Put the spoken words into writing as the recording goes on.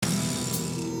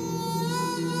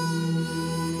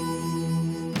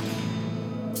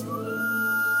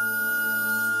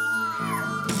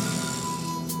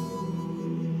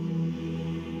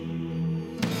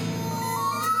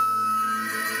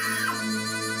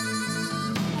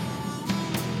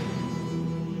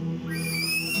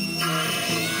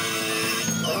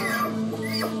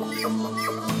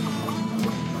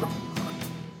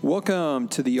Welcome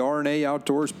to the R&A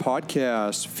Outdoors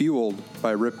podcast, fueled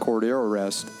by Ripcord Arrow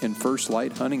Rest and First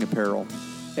Light Hunting Apparel.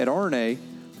 At R&A,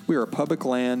 we are public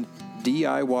land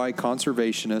DIY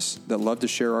conservationists that love to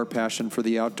share our passion for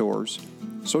the outdoors.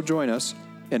 So join us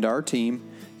and our team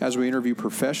as we interview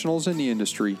professionals in the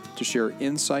industry to share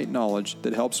insight knowledge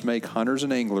that helps make hunters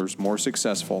and anglers more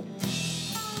successful.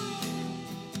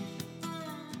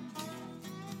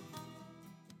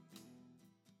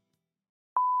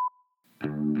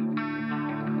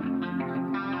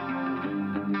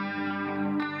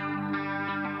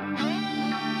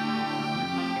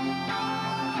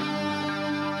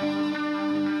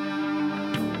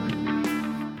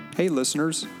 Hey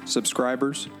listeners,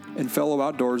 subscribers, and fellow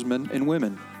outdoorsmen and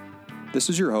women. This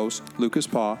is your host, Lucas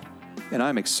Paw, and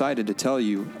I'm excited to tell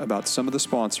you about some of the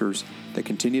sponsors that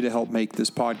continue to help make this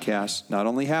podcast not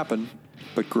only happen,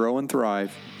 but grow and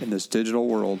thrive in this digital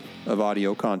world of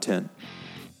audio content.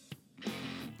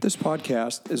 This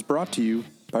podcast is brought to you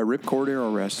by Ripcord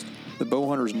Arrow Rest, the bow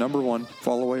hunter's #1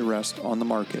 fall-away rest on the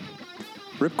market.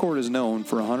 Ripcord is known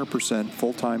for 100%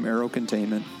 full-time arrow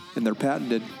containment and their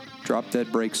patented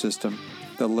drop-dead brake system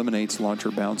that eliminates launcher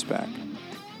bounce back.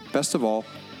 Best of all,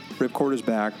 Ripcord is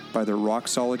backed by their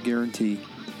rock-solid guarantee.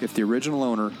 If the original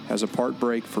owner has a part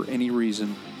break for any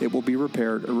reason, it will be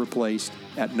repaired or replaced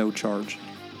at no charge.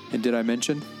 And did I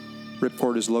mention?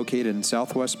 Ripcord is located in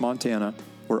southwest Montana,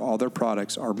 where all their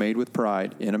products are made with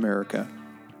pride in America.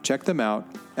 Check them out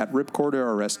at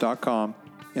ripcordarrowrest.com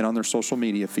and on their social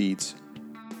media feeds.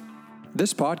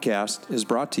 This podcast is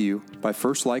brought to you by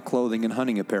First Light Clothing and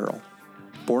Hunting Apparel.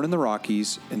 Born in the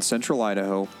Rockies in central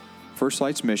Idaho, First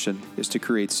Light's mission is to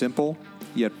create simple,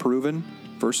 yet proven,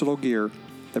 versatile gear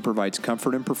that provides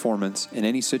comfort and performance in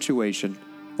any situation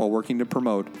while working to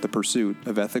promote the pursuit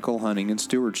of ethical hunting and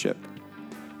stewardship.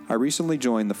 I recently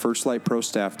joined the First Light Pro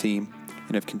staff team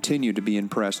and have continued to be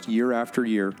impressed year after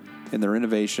year in their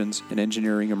innovations in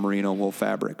engineering of merino wool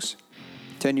fabrics.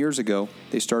 10 years ago,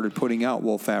 they started putting out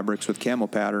wool fabrics with camo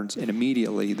patterns, and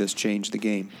immediately this changed the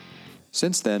game.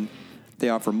 Since then, they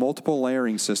offer multiple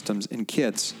layering systems and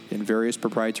kits in various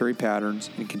proprietary patterns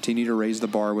and continue to raise the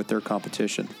bar with their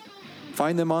competition.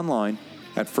 Find them online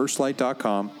at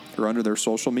firstlight.com or under their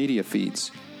social media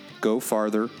feeds. Go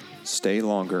farther, stay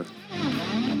longer.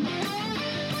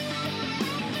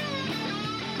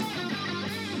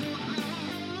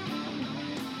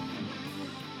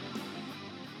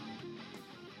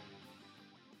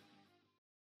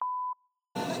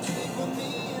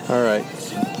 All right.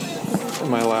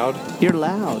 Am I loud? You're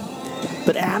loud.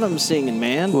 But Adam's singing,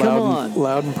 man. Loud, come on.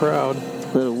 Loud and proud.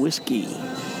 Little whiskey.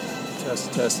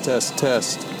 Test, test, test,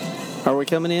 test. Are we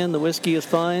coming in? The whiskey is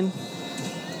fine?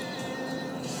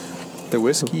 The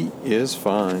whiskey is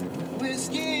fine.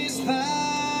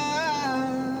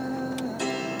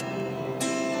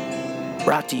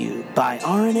 Brought to you by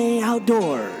R&A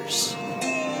Outdoors.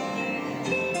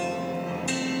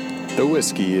 The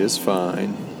whiskey is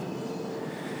fine.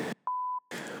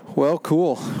 Well,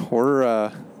 cool.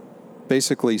 We're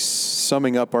basically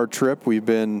summing up our trip. We've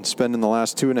been spending the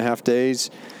last 2.5 days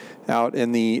out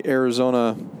in the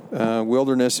Arizona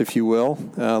wilderness, if you will,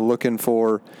 looking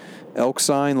for elk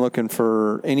sign, looking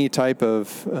for any type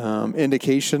of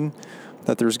indication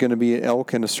that there's going to be an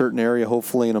elk in a certain area,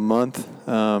 hopefully in a month.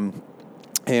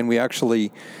 And we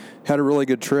actually had a really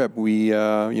good trip. We,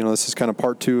 this is kind of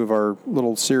part 2 of our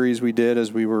little series we did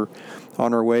as we were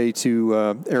on our way to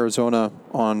Arizona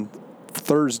on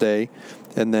Thursday,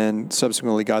 and then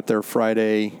subsequently got there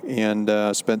Friday and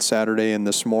spent Saturday and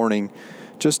this morning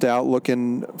just out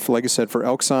looking, like I said, for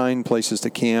elk sign, places to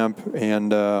camp,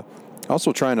 and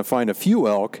also trying to find a few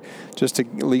elk just to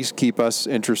at least keep us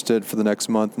interested for the next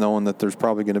month, knowing that there's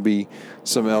probably going to be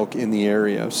some elk in the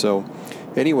area. So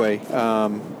anyway,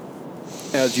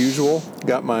 as usual,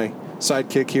 got my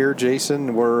sidekick here,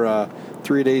 Jason. We're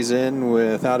 3 days in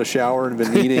without a shower and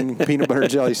been eating peanut butter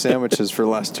jelly sandwiches for the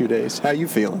last 2 days. How you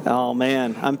feeling? Oh,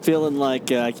 man. I'm feeling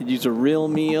like I could use a real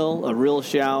meal, a real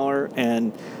shower,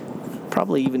 and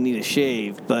probably even need a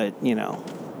shave. But,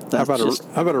 how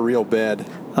about a real bed?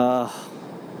 I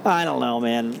don't know,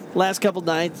 man. Last couple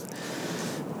nights,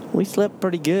 we slept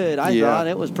pretty good. I thought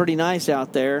it was pretty nice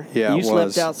out there. Yeah, you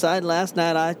slept outside last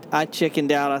night. I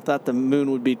chickened out. I thought the moon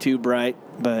would be too bright,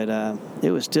 but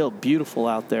it was still beautiful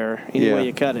out there. Any way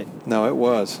you cut it. No, it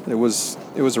was. It was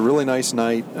a really nice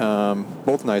night.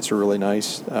 Both nights were really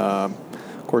nice.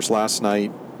 Of course, last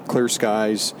night, clear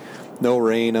skies, no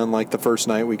rain. Unlike the first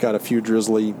night, we got a few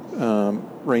drizzly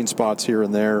rain spots here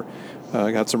and there.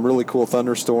 Got some really cool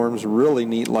thunderstorms, really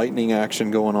neat lightning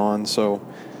action going on. So,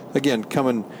 again,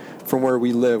 coming from where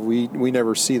we live, we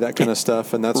never see that kind of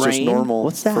stuff, and that's rain? just normal.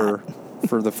 What's that?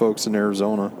 for the folks in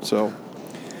Arizona. So,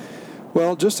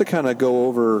 well, just to kind of go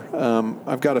over,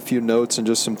 I've got a few notes and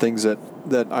just some things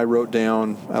that I wrote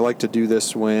down. I like to do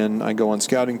this when I go on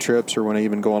scouting trips or when I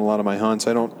even go on a lot of my hunts.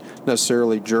 I don't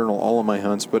necessarily journal all of my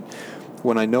hunts, but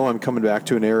when I know I'm coming back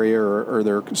to an area or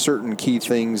there are certain key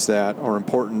things that are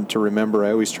important to remember,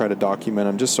 I always try to document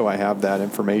them just so I have that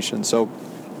information. So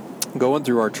going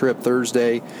through our trip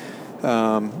Thursday,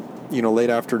 late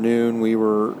afternoon, we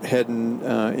were heading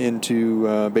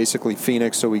into basically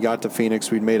Phoenix. So we got to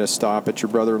Phoenix. We'd made a stop at your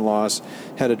brother-in-law's,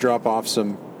 had to drop off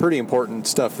some pretty important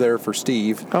stuff there for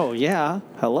Steve. Oh, yeah.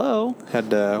 Hello.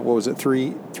 Had, what was it,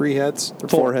 three heads? Or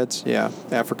four heads? Yeah,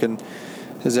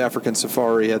 his African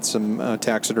safari had some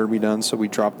taxidermy done, so we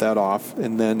dropped that off.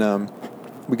 And then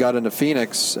we got into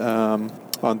Phoenix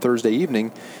on Thursday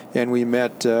evening, and we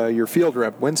met your field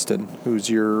rep, Winston, who's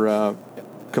your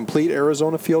complete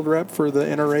Arizona field rep for the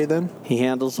NRA then? He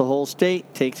handles the whole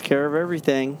state, takes care of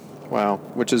everything. Wow,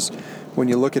 which is, when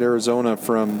you look at Arizona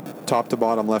from top to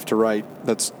bottom, left to right,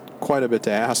 that's quite a bit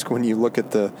to ask when you look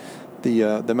at the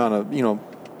amount of,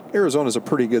 Arizona's a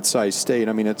pretty good-sized state.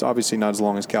 I mean, it's obviously not as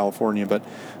long as California, but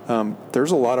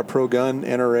there's a lot of pro-gun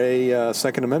NRA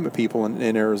Second Amendment people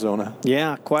in Arizona.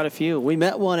 Yeah, quite a few. We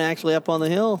met one actually up on the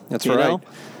hill. That's right.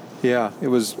 Yeah, it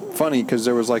was funny because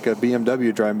there was like a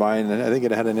BMW driving by, and I think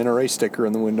it had an NRA sticker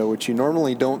in the window, which you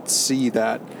normally don't see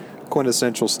that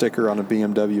quintessential sticker on a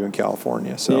BMW in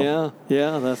California. So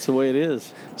yeah, that's the way it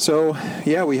is. So,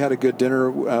 yeah, we had a good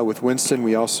dinner with Winston.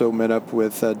 We also met up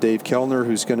with Dave Kellner,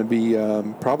 who's going to be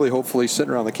probably, hopefully,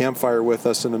 sitting around the campfire with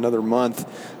us in another month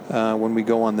when we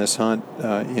go on this hunt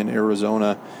in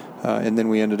Arizona. And then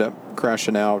we ended up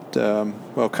crashing out,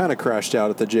 kind of crashed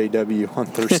out at the JW on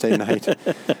Thursday night.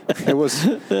 It was,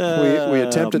 we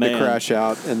attempted to crash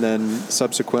out and then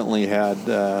subsequently had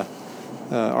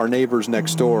our neighbors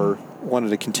next door wanted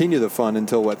to continue the fun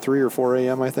until, 3 or 4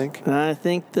 a.m., I think? I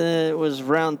think it was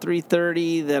around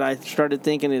 3:30 that I started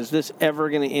thinking, is this ever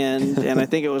going to end? And I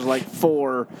think it was like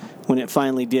 4 when it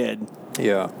finally did.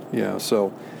 Yeah.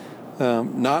 So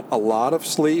not a lot of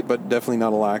sleep, but definitely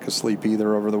not a lack of sleep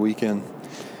either over the weekend.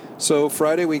 So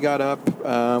Friday we got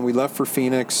up, we left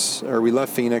Phoenix,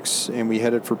 and we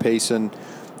headed for Payson.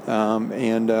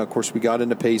 Of course, we got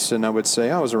into Payson, I would say,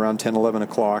 it was around 10, 11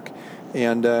 o'clock.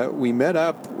 And we met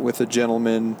up with a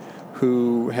gentleman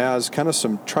who has kind of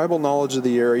some tribal knowledge of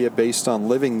the area based on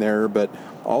living there, but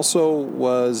also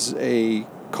was a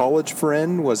college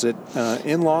friend. Was it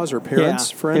in-laws or parents'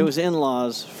 friend? It was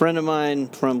in-laws. Friend of mine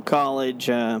from college.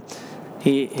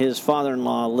 His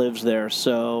father-in-law lives there.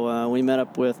 So we met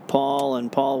up with Paul, and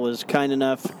Paul was kind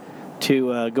enough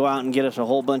to go out and get us a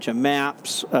whole bunch of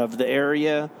maps of the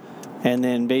area, and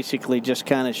then basically just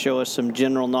kind of show us some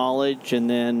general knowledge, and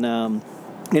then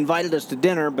invited us to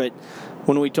dinner. But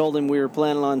when we told him we were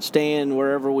planning on staying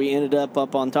wherever we ended up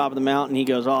on top of the mountain, he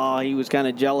goes, he was kind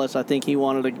of jealous. I think he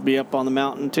wanted to be up on the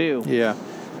mountain too. Yeah.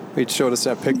 He showed us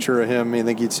that picture of him. I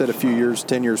think he'd said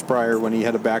 10 years prior when he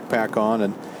had a backpack on,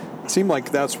 and it seemed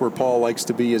like that's where Paul likes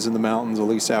to be, is in the mountains, at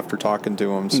least after talking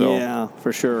to him. So yeah,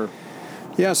 for sure.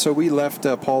 Yeah, so we left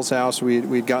Paul's house.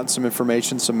 We'd gotten some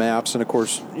information, some maps, and of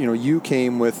course, you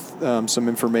came with some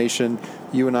information.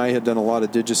 You and I had done a lot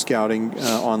of Digi-Scouting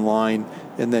online,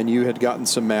 and then you had gotten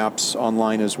some maps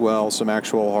online as well, some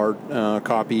actual hard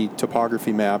copy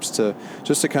topography maps to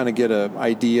kind of get an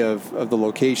idea of the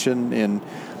location, and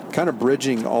kind of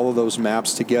bridging all of those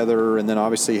maps together, and then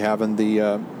obviously having the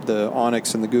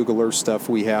Onyx and the Google Earth stuff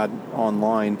we had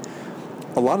online.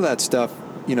 A lot of that stuff,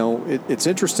 it's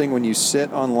interesting when you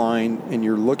sit online and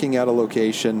you're looking at a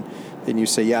location and you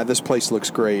say, yeah, this place looks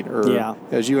great. Or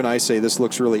as you and I say, this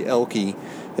looks really elky.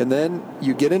 And then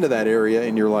you get into that area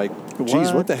and you're like,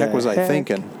 geez, what the heck was I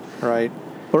thinking? Right?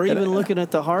 Or even looking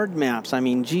at the hard maps. I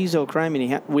mean, geez, oh,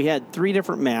 criminy. We had 3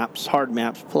 different maps, hard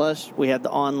maps, plus we had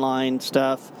the online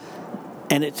stuff.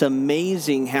 And it's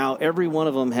amazing how every one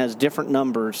of them has different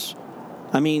numbers.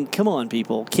 I mean, come on,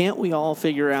 people. Can't we all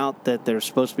figure out that there's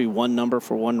supposed to be one number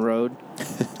for one road?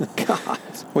 God.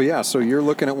 Well, yeah, so you're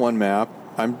looking at one map.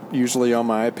 I'm usually on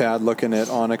my iPad looking at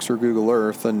Onyx or Google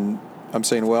Earth, and I'm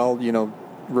saying,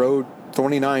 road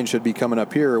 29 should be coming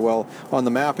up here. Well, on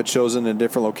the map, it shows in a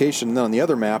different location. And then on the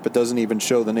other map, it doesn't even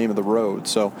show the name of the road.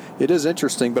 So it is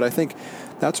interesting, but I think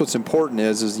that's what's important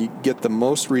is you get the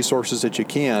most resources that you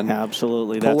can.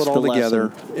 Absolutely. Pull That's it all the together.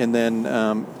 lesson. And then,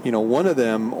 one of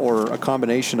them or a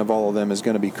combination of all of them is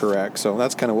going to be correct. So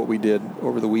that's kind of what we did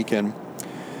over the weekend.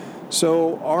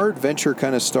 So our adventure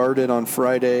kind of started on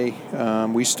Friday.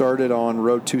 We started on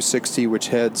Road 260, which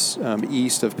heads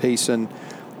east of Payson.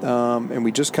 and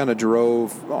we just kind of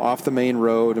drove off the main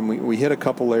road, and we hit a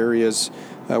couple areas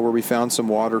where we found some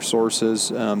water sources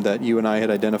that you and I had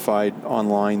identified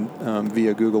online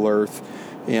via Google Earth.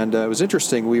 And it was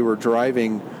interesting. We were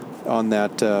driving on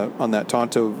that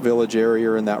Tonto Village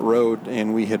area in that road,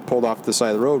 and we had pulled off the side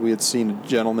of the road. We had seen a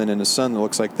gentleman and his son that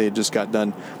looks like they had just got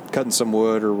done cutting some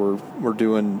wood or were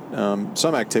doing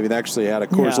some activity. They actually had a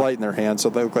Coors Light in their hand, so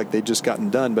they looked like they'd just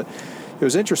gotten done. But it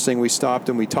was interesting. We stopped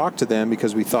and we talked to them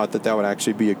because we thought that would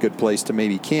actually be a good place to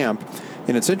maybe camp.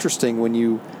 And it's interesting when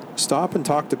you stop and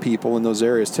talk to people in those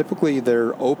areas. Typically,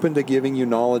 they're open to giving you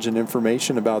knowledge and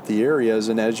information about the areas,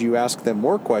 and as you ask them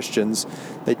more questions,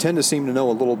 they tend to seem to know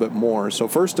a little bit more. So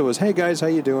first it was, hey guys, how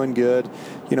you doing? Good.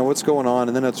 What's going on?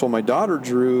 And then that's when my daughter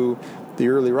drew the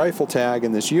early rifle tag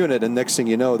in this unit, and next thing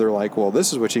you know, they're like, well,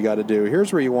 this is what you got to do.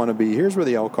 Here's where you want to be. Here's where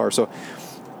the elk are. So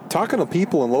talking to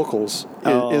people and locals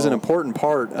is an important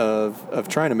part of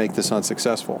trying to make this hunt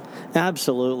successful.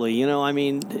 Absolutely.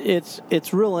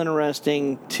 It's real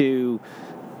interesting to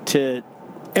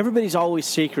everybody's always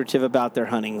secretive about their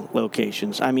hunting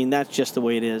locations. That's just the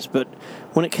way it is. But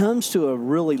when it comes to a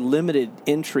really limited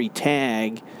entry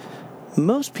tag,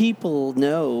 most people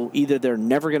know either they're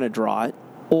never going to draw it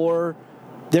or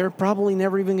they're probably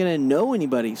never even going to know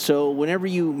anybody. So whenever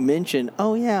you mention,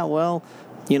 oh yeah, well,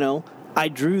 I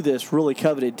drew this really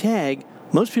coveted tag,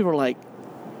 most people are like,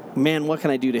 man, what can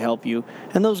I do to help you?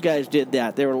 And those guys did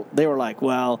that. They were like,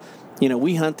 well,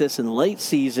 we hunt this in the late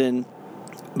season,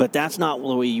 but that's not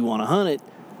the way you want to hunt it.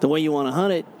 The way you want to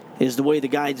hunt it is the way the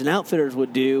guides and outfitters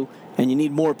would do, and you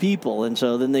need more people. And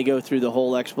so then they go through the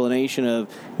whole explanation of,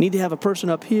 you need to have a person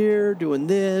up here doing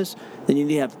this, then you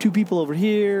need to have 2 people over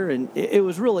here, and it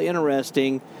was really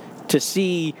interesting to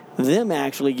see them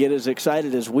actually get as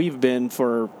excited as we've been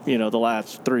for, the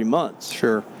last 3 months.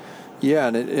 Sure. Yeah,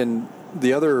 and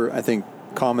the other, I think,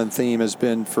 common theme has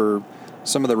been for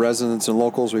some of the residents and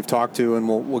locals we've talked to, and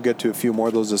we'll get to a few more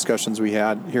of those discussions we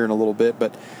had here in a little bit,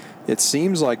 but it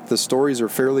seems like the stories are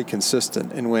fairly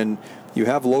consistent. And when you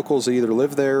have locals that either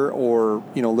live there or,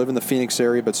 live in the Phoenix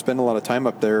area but spend a lot of time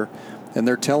up there, and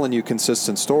they're telling you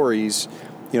consistent stories,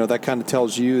 that kind of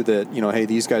tells you that, hey,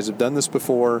 these guys have done this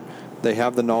before. They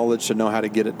have the knowledge to know how to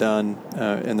get it done.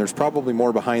 And there's probably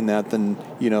more behind that than,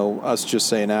 us just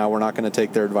saying, we're not going to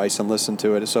take their advice and listen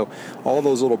to it. So all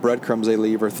those little breadcrumbs they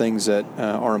leave are things that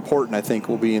are important, I think,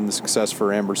 will be in the success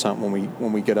for Amber's hunt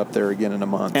when we get up there again in a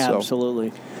month.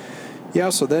 Absolutely. So, yeah,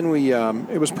 so then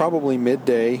it was probably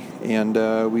midday, and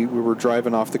we were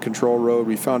driving off the control road.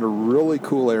 We found a really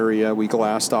cool area we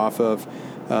glassed off of.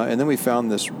 And then we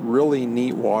found this really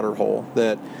neat water hole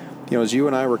that, as you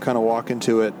and I were kind of walking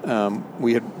to it,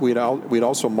 we'd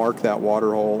also marked that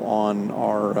water hole on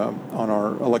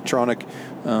our electronic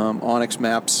Onyx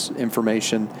Maps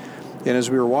information. And as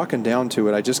we were walking down to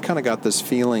it, I just kind of got this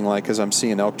feeling like, as I'm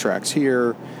seeing elk tracks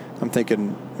here, I'm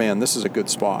thinking, man, this is a good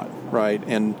spot, right?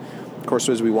 And of course,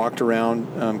 as we walked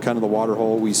around kind of the water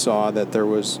hole, we saw that there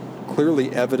was clearly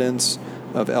evidence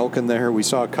of elk in there. We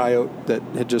saw a coyote that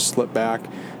had just slipped back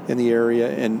in the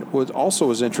area. And what also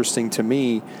was interesting to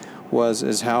me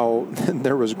is how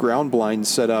there was ground blinds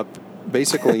set up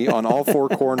basically on all 4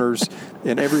 corners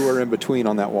and everywhere in between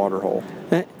on that water hole.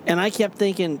 And I kept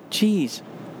thinking, geez,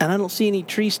 and I don't see any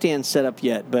tree stands set up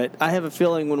yet, but I have a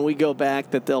feeling when we go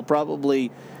back that they'll probably,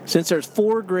 since there's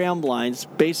 4 ground blinds,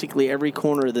 basically every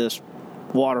corner of this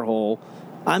water hole,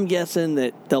 I'm guessing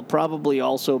that there'll probably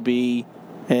also be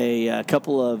a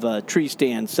couple of tree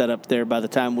stands set up there by the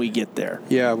time we get there.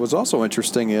 Yeah, what's also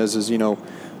interesting is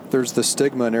there's the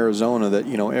stigma in Arizona that,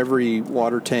 every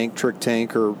water tank, trick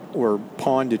tank, or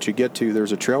pond that you get to,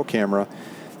 there's a trail camera.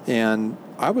 And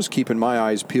I was keeping my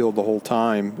eyes peeled the whole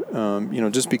time,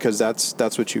 just because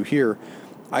that's what you hear.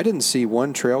 I didn't see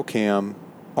one trail cam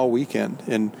all weekend.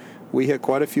 And we hit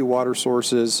quite a few water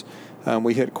sources.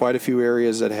 We hit quite a few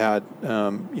areas that had,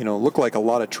 looked like a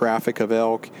lot of traffic of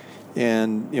elk.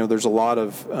 And, there's a lot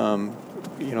of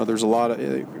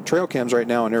trail cams right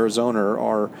now in Arizona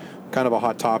are kind of a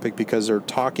hot topic because they're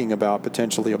talking about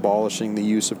potentially abolishing the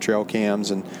use of trail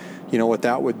cams and, what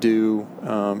that would do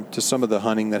to some of the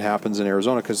hunting that happens in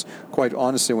Arizona. Because quite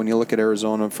honestly, when you look at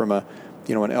Arizona from an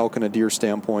elk and a deer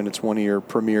standpoint, it's one of your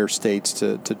premier states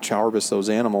to harvest those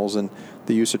animals. And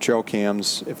the use of trail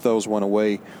cams, if those went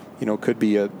away, could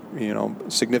be a,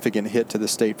 significant hit to the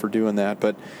state for doing that.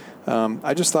 But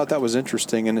I just thought that was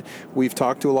interesting, and we've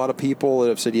talked to a lot of people that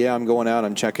have said, yeah, I'm going out,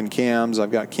 I'm checking cams,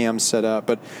 I've got cams set up,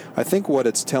 but I think what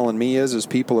it's telling me is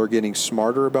people are getting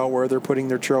smarter about where they're putting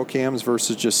their trail cams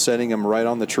versus just setting them right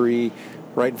on the tree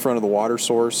right in front of the water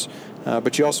source.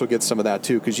 But you also get some of that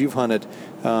too, because you've hunted,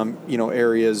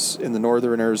 areas in the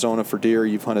northern Arizona for deer.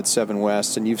 You've hunted 7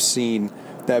 West, and you've seen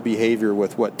that behavior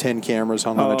with 10 cameras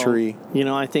hung on a tree.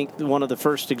 I think one of the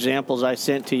first examples I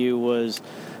sent to you was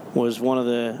one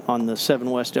of on the 7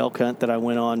 West elk hunt that I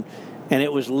went on, and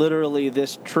it was literally,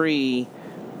 this tree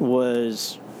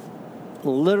was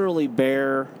literally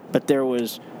bare, but there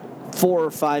was 4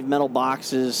 or 5 metal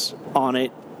boxes on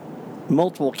it,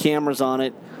 multiple cameras on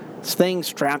it, things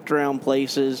strapped around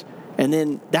places, and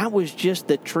then that was just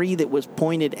the tree that was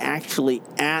pointed actually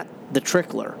at the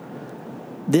trickler.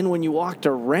 Then when you walked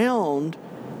around,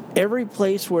 every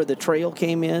place where the trail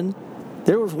came in,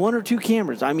 there was 1 or 2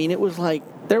 cameras. I mean, it was like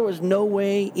there was no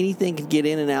way anything could get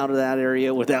in and out of that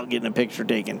area without getting a picture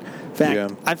taken. In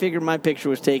fact, I figured my picture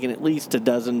was taken at least a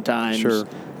dozen times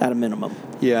at a minimum.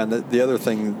 Yeah, and the other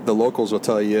thing the locals will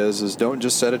tell you is don't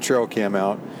just set a trail cam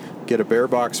out. Get a bear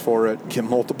box for it. Get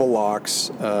multiple locks,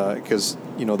 because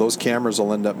those cameras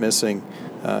will end up missing,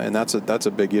 and that's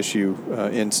a big issue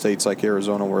in states like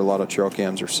Arizona where a lot of trail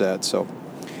cams are set. So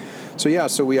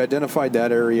we identified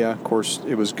that area. Of course,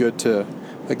 it was good to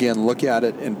again look at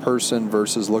it in person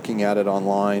versus looking at it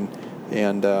online,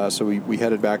 and so we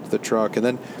headed back to the truck, and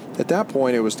then at that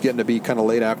point it was getting to be kind of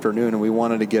late afternoon, and we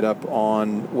wanted to get up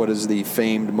on what is the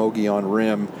famed Mogollon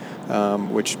Rim,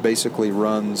 which basically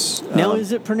runs... now,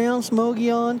 is it pronounced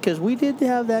Mogollon? Because we did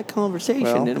have that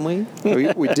conversation, didn't we?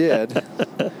 we did.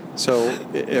 So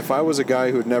if I was a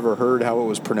guy who had never heard how it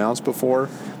was pronounced before,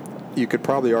 you could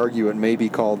probably argue it may be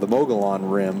called the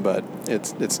Mogollon Rim, but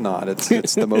it's not. It's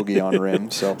the Mogollon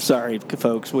Rim. So sorry,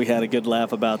 folks. We had a good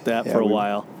laugh about that for a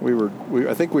while.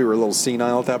 I think we were a little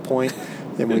senile at that point,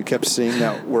 and we kept seeing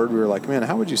that word. We were like, man,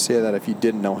 how would you say that if you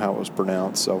didn't know how it was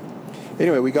pronounced? So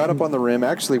anyway, we got up on the rim.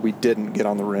 Actually, we didn't get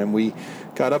on the rim. We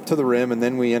got up to the rim, and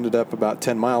then we ended up about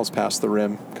 10 miles past the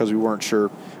rim because we weren't sure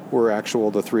where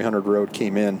the 300 road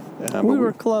came in. We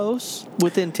were close,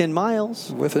 within 10 miles.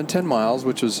 Within 10 miles,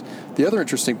 which was the other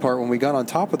interesting part. When we got on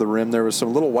top of the rim, there was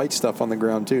some little white stuff on the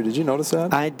ground, too. Did you notice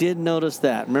that? I did notice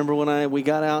that. Remember when we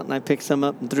got out and I picked some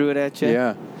up and threw it at you?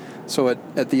 Yeah. So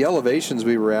at the elevations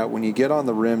we were at, when you get on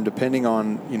the rim, depending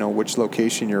on which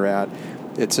location you're at,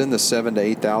 it's in the 7,000 to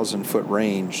 8,000 foot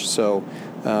range. So,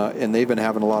 and they've been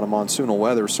having a lot of monsoonal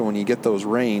weather. So when you get those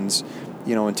rains,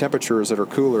 in temperatures that are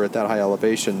cooler at that high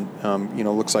elevation,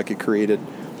 looks like it created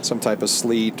some type of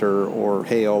sleet or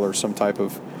hail or some type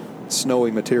of snowy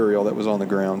material that was on the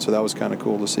ground. So that was kind of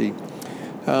cool to see.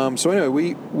 So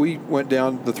anyway, we went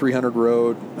down the 300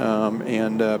 road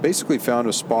and basically found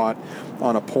a spot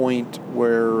on a point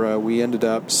where we ended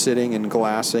up sitting and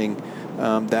glassing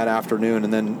that afternoon,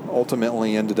 and then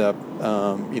ultimately ended up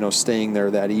staying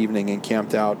there that evening and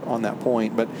camped out on that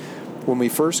point. But when we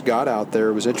first got out there,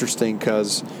 it was interesting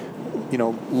because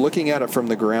looking at it from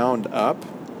the ground up,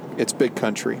 it's big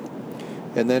country.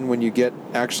 And then when you get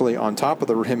actually on top of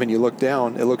the rim and you look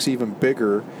down, it looks even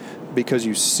bigger because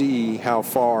you see how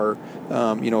far,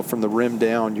 from the rim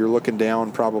down, you're looking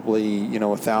down probably,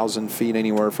 1,000 feet,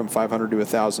 anywhere from 500 to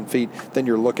 1,000 feet. Then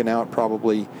you're looking out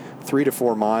probably 3 to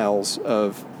 4 miles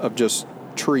of just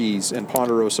trees and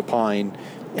ponderosa pine.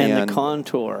 And the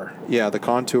contour. Yeah, the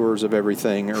contours of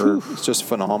everything it's just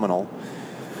phenomenal.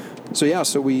 So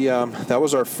we that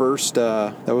was our first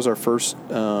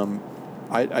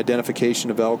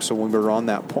identification of elk. So when we were on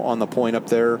the point up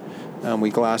there, we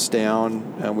glassed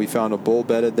down, and we found a bull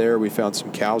bedded there. We found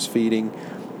some cows feeding,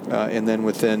 and then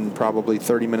within probably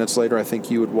 30 minutes later, I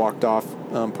think you had walked off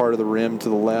part of the rim to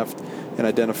the left and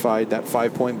identified that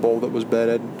 5-point bull that was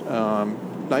bedded.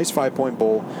 Nice 5-point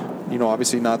bull.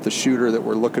 Obviously not the shooter that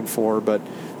we're looking for, but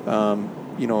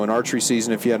in archery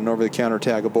season, if you had an over-the-counter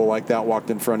tag, a bull like that walked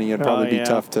in front of you, it'd probably be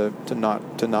tough to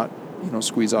not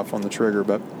squeeze off on the trigger.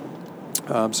 But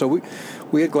so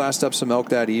we had glassed up some elk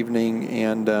that evening,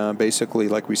 and basically,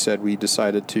 like we said, we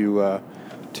decided to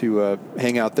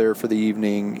hang out there for the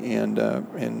evening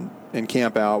and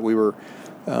camp out. We were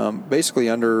basically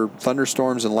under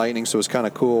thunderstorms and lightning, so it was kind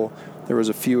of cool. There was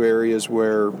a few areas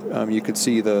where you could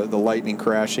see the lightning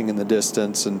crashing in the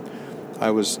distance, and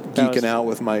I was geeking out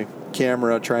with my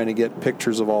camera trying to get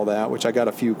pictures of all that, which I got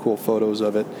a few cool photos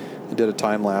of it. I did a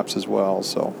time lapse as well.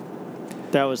 So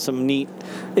that was some neat.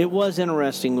 It was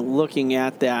interesting looking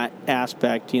at that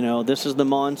aspect. This is the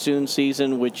monsoon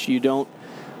season, which you don't.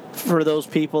 For those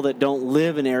people that don't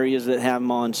live in areas that have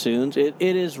monsoons, it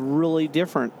is really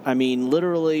different. I mean,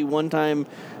 literally one time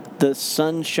the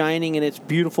sun's shining and it's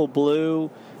beautiful blue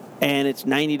and it's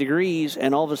 90 degrees,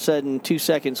 and all of a sudden 2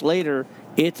 seconds later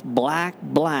it's black,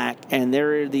 and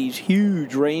there are these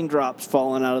huge raindrops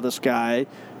falling out of the sky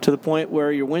to the point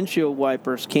where your windshield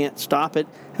wipers can't stop it,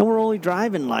 and we're only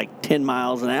driving like 10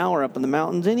 miles an hour up in the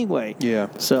mountains anyway. Yeah.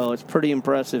 So it's pretty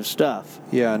impressive stuff.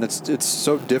 Yeah, and it's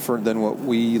so different than what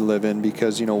we live in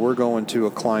because, we're going to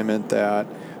a climate that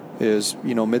is,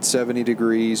 mid 70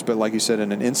 degrees, but like you said,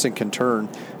 in an instant can turn,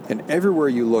 and everywhere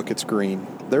you look, it's green.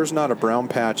 There's not a brown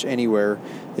patch anywhere,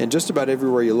 and just about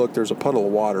everywhere you look, there's a puddle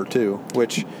of water too,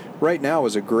 which right now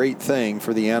is a great thing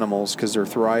for the animals because they're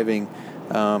thriving,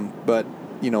 but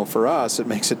for us, it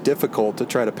makes it difficult to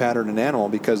try to pattern an animal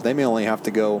because they may only have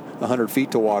to go 100 feet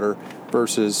to water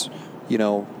versus,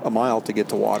 a mile to get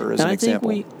to water, as an example.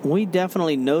 I think we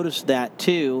definitely noticed that,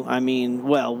 too. I mean,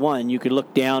 well, one, you could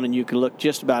look down and you could look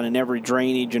just about in every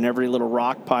drainage and every little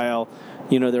rock pile.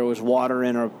 There was water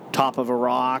in a top of a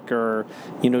rock or,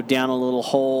 down a little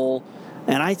hole.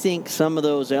 And I think some of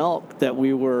those elk that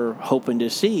we were hoping to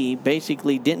see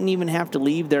basically didn't even have to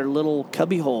leave their little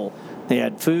cubby hole. They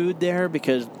had food there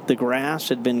because the grass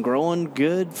had been growing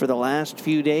good for the last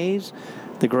few days.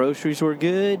 The groceries were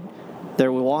good.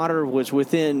 Their water was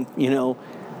within,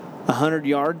 100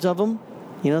 yards of them.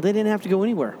 They didn't have to go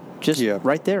anywhere. Just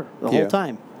right there the whole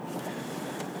time.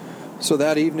 So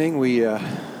that evening we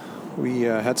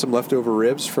had some leftover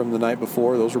ribs from the night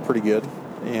before. Those were pretty good.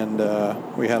 And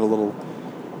we had a little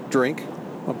drink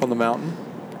up on the mountain.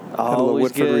 Had a little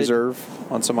Woodford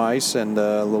Reserve on some ice and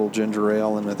a little ginger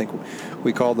ale, and I think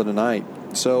we called it a night.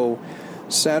 So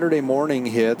Saturday morning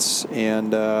hits,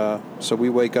 and so we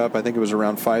wake up. I think it was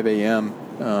around 5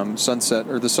 a.m. Sunset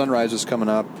or the sunrise was coming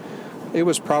up. It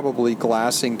was probably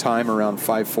glassing time around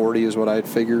 5:40 is what I had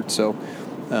figured. So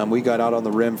we got out on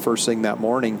the rim first thing that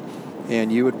morning,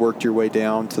 and you had worked your way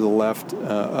down to the left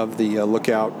of the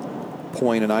lookout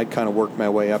point, and I'd kind of worked my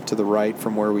way up to the right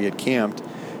from where we had camped.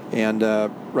 And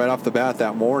right off the bat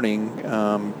that morning,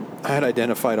 I had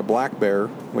identified a black bear,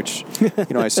 which,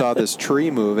 I saw this tree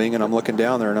moving, and I'm looking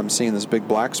down there, and I'm seeing this big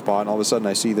black spot, and all of a sudden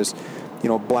I see this,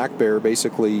 black bear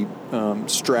basically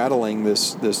straddling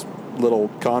this little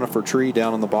conifer tree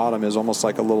down on the bottom. Is almost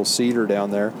like a little cedar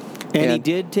down there. And he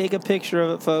did take a picture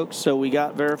of it, folks, so we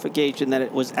got verification that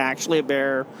it was actually a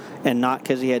bear and not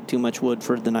because he had too much wood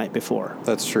for the night before.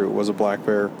 That's true. It was a black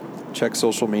bear. Check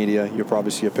social media. You'll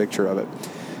probably see a picture of it.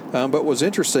 But what was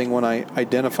interesting, when I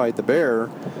identified the bear,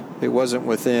 it wasn't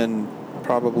within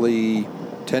probably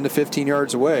 10 to 15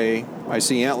 yards away. I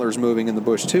see antlers moving in the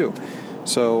bush too.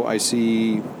 So I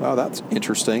see, wow, that's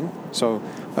interesting. So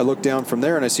I look down from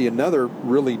there and I see another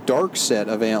really dark set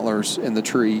of antlers in the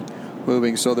tree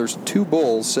moving. So there's two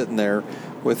bulls sitting there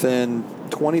within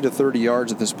 20 to 30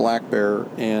 yards of this black bear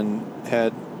and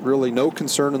had really no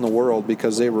concern in the world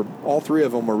because all three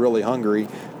of them were really hungry,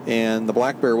 and the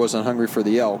black bear wasn't hungry for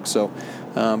the elk. So,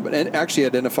 but it actually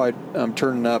identified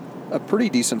turning up a pretty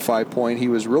decent 5-point. He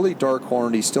was really dark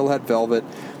horned. He still had velvet.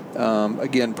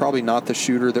 Again, probably not the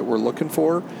shooter that we're looking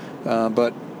for,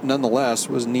 but nonetheless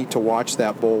was neat to watch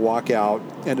that bull walk out.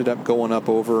 Ended up going up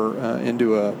over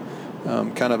into a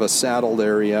kind of a saddled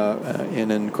area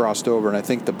and then crossed over, and I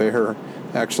think the bear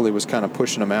actually was kind of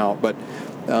pushing him out. But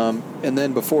and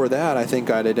then before that, I think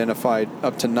I'd identified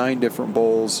up to 9 different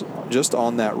bulls just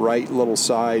on that right little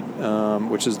side,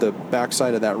 which is the back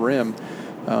side of that rim.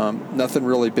 Nothing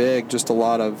really big, just a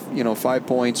lot of 5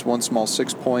 points, one small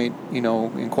 6-point,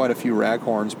 and quite a few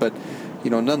raghorns. But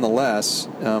nonetheless,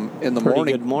 in the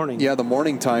Pretty good morning. Yeah, the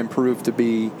morning time proved to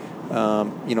be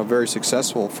very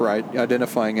successful for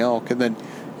identifying elk. And then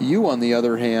you, on the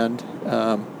other hand,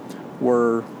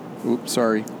 were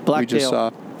Blacktail. We just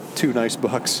saw 2 nice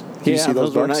bucks. Do you see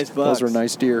those bucks? Were nice bucks. Those were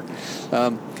nice deer.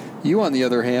 You, on the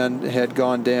other hand, had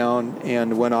gone down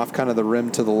and went off kind of the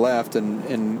rim to the left.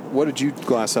 And what did you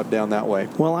glass up down that way?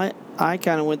 Well, I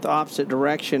kind of went the opposite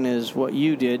direction as what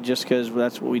you did, just because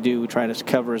that's what we do. We try to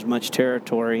cover as much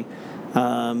territory.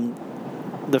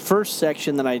 The first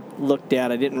section that I looked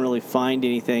at, I didn't really find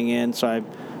anything in, so I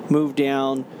moved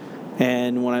down.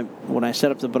 And when I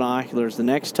set up the binoculars the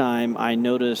next time, I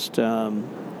noticed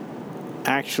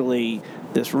actually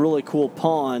this really cool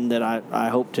pond that I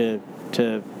hope to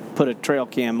put a trail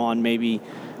cam on maybe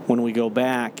when we go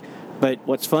back. But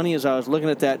what's funny is I was looking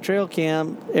at that trail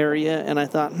cam area and I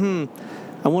thought,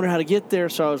 I wonder how to get there.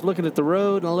 So I was looking at the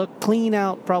road and I looked clean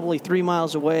out probably 3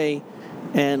 miles away.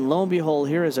 And lo and behold,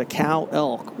 here is a cow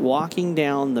elk walking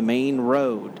down the main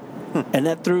road. And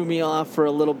that threw me off for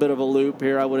a little bit of a loop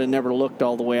here. I would have never looked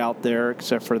all the way out there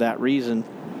except for that reason.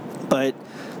 But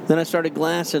then I started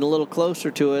glassing a little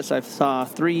closer to us. I saw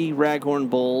 3 raghorn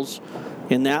bulls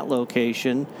in that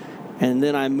location. and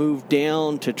then I moved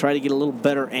down to try to get a little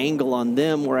better angle on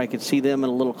them where I could see them at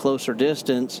a little closer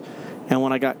distance. And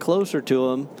when I got closer to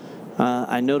them,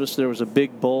 I noticed there was a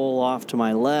big bull off to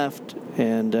my left,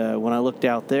 and when I looked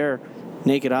out there,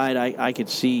 naked-eyed, I could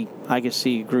see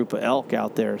a group of elk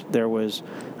out there. There was,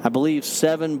 I believe,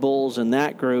 7 bulls in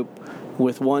that group,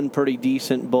 with one pretty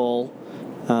decent bull.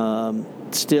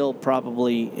 Still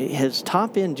probably, his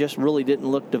top end just really didn't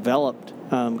look developed.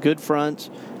 Good fronts,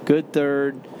 good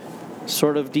third,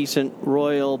 sort of decent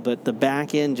royal, but the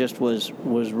back end just was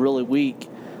really weak.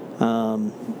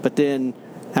 But then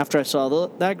after I saw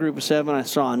that group of 7, I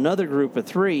saw another group of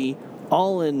 3,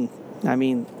 all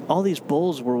these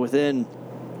bulls were within,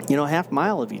 half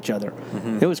mile of each other.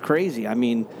 Mm-hmm. It was crazy. I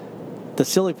mean, the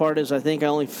silly part is I think I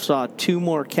only saw 2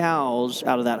 more cows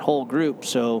out of that whole group,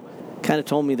 so kind of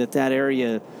told me that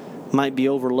area might be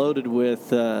overloaded with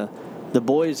the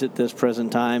boys at this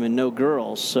present time and no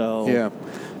girls. So yeah,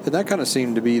 and that kind of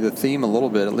seemed to be the theme a little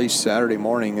bit, at least Saturday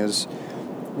morning, is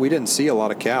we didn't see a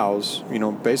lot of cows.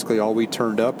 Basically all we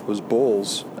turned up was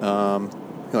bulls.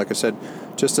 Like I said,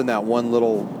 just in that one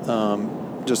little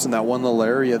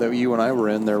area that you and I were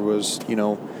in, there was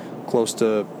close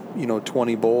to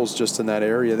 20 bulls just in that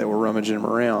area that were rummaging them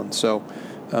around. So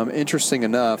interesting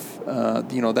enough,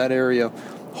 that area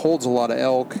holds a lot of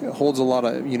elk, holds a lot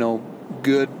of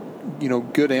good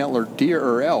antlered deer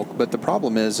or elk. But the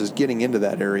problem is getting into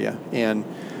that area. And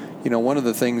one of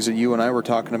the things that you and I were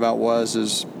talking about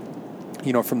is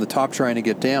from the top trying to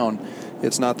get down,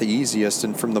 it's not the easiest,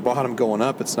 and from the bottom going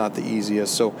up, it's not the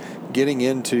easiest. So getting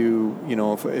into,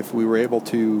 if we were able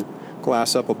to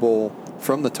glass up a bull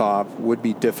from the top would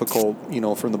be difficult,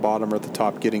 from the bottom or the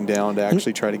top getting down to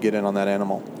actually try to get in on that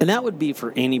animal. And that would be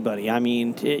for anybody. I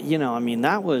mean,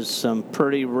 that was some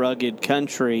pretty rugged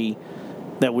country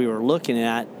that we were looking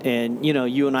at. And,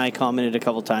 you and I commented a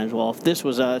couple times, well, if this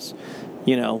was us,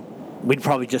 we'd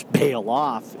probably just bail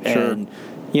off. Sure. And,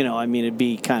 it'd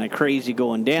be kind of crazy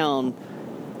going down.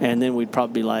 And then we'd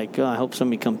probably be like, I hope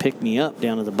somebody come pick me up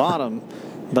down at the bottom.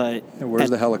 But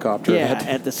where's the helicopter? Yeah,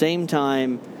 at the same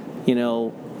time,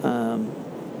 hunting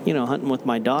with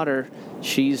my daughter,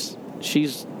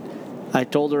 I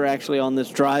told her actually on this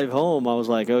drive home, I was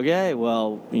like, okay,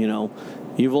 well,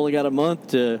 you've only got a month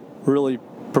to really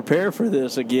prepare for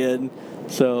this again.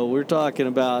 So we're talking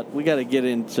about, we got to get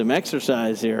in some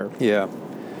exercise here. Yeah.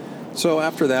 So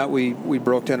after that, we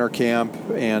broke down our camp,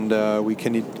 and we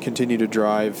continued to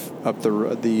drive up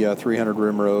the 300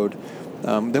 Rim Road.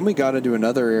 Then we got into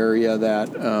another area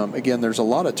that, again, there's a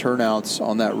lot of turnouts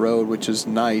on that road, which is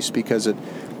nice because it,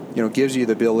 gives you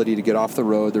the ability to get off the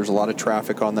road. There's a lot of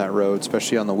traffic on that road,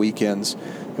 especially on the weekends.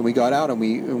 And we got out, and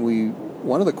we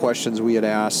one of the questions we had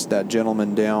asked that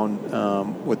gentleman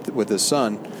down with his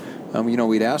son,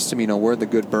 we'd asked him, where the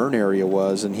good burn area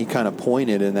was, and he kind of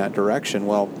pointed in that direction.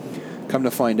 Well, come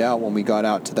to find out, when we got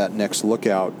out to that next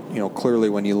lookout, clearly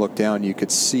when you look down, you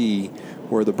could see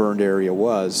where the burned area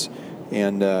was.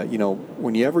 And,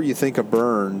 whenever you think of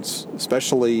burns,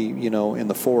 especially, in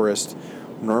the forest,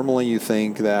 normally you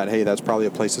think that, hey, that's probably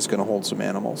a place that's going to hold some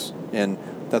animals. And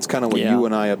that's kind of what you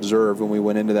and I observed when we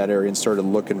went into that area and started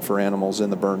looking for animals in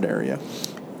the burned area.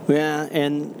 Yeah,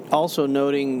 and also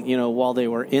noting, while they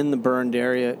were in the burned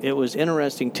area, it was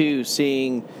interesting, too,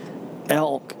 seeing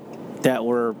elk that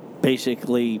were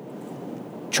basically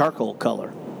charcoal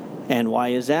color. And why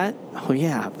is that? Oh,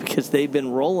 yeah, because they've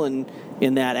been rolling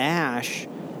in that ash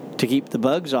to keep the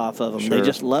bugs off of them. Sure. They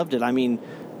just loved it. I mean,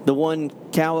 the one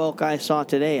cow elk I saw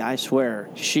today, I swear,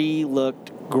 she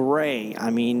looked gray.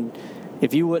 I mean,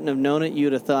 if you wouldn't have known it,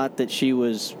 you'd have thought that she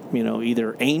was,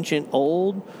 either ancient,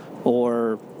 old,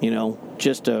 or,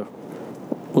 just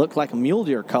looked like a mule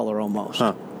deer color almost.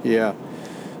 Huh. Yeah.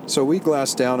 So we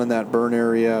glassed down in that burn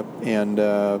area, and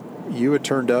you had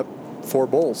turned up 4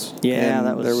 bulls. Yeah, and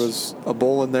that was... there was a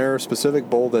bull in there, a specific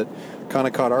bull that kind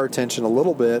of caught our attention a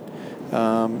little bit.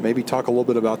 Maybe talk a little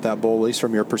bit about that bull, at least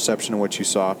from your perception of what you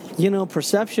saw.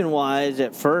 Perception-wise,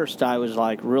 at first I was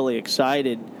really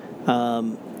excited.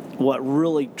 What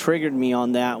really triggered me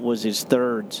on that was his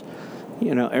thirds.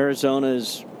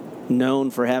 Arizona's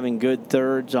known for having good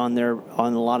thirds on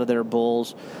a lot of their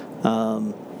bulls.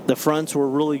 The fronts were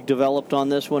really developed on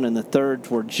this one, and the thirds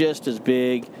were just as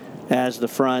big as the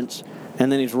fronts.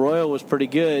 And then his royal was pretty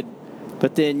good,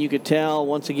 but then you could tell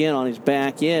once again on his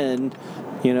back end,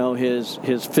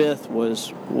 his fifth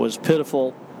was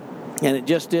pitiful, and it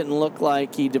just didn't look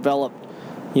like he developed,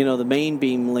 the main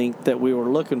beam length that we were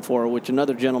looking for, which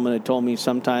another gentleman had told me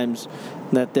sometimes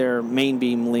that their main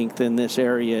beam length in this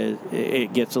area,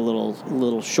 it gets a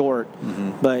little short.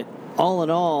 Mm-hmm. But all in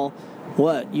all,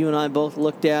 what? You and I both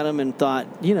looked at them and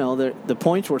thought, the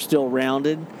points were still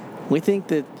rounded. We think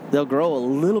that they'll grow a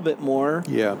little bit more.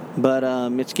 Yeah. But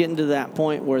it's getting to that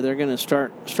point where they're going to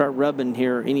start rubbing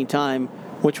here anytime,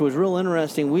 which was real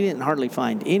interesting. We didn't hardly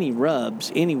find any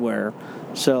rubs anywhere.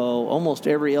 So almost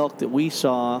every elk that we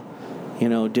saw,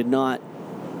 did not,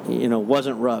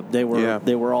 wasn't rubbed. They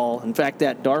were all. In fact,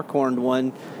 that dark-horned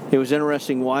one, it was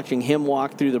interesting watching him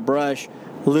walk through the brush,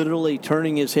 literally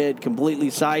turning his head completely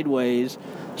sideways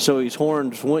so his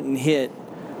horns wouldn't hit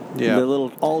the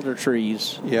little alder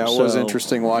trees. Yeah, it was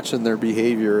interesting watching their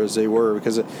behavior as they were,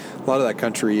 because a lot of that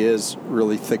country is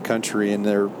really thick country, and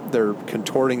they're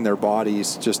contorting their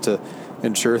bodies just to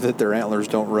ensure that their antlers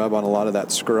don't rub on a lot of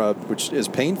that scrub, which is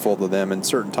painful to them in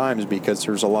certain times because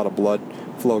there's a lot of blood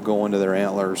flow going to their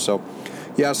antlers. So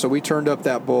we turned up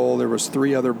that bull. There was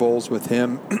 3 other bulls with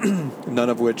him, none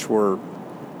of which were,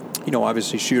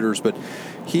 obviously shooters, but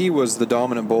he was the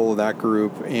dominant bull of that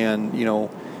group. And,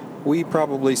 we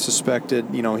probably suspected,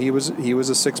 he was a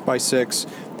 6x6.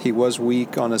 He was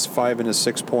weak on his 5 and his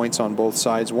 6 points on both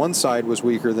sides. One side was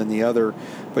weaker than the other,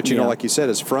 but like you said,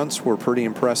 his fronts were pretty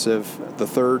impressive. The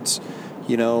thirds,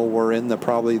 were in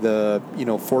probably the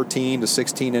 14 to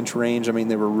 16 inch range. I mean,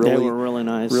 they were really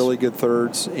nice, really good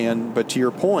thirds. But to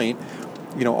your point,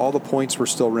 all the points were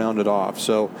still rounded off.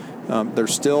 So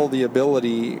there's still the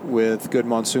ability with good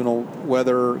monsoonal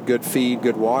weather, good feed,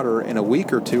 good water, in a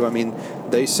week or two. I mean,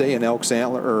 they say an elk's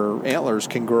antlers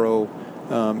can grow,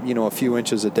 a few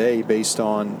inches a day based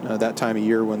on that time of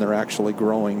year when they're actually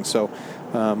growing. So,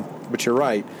 but you're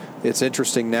right. It's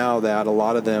interesting now that a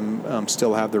lot of them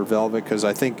still have their velvet, because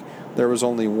I think there was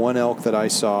only one elk that I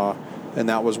saw, and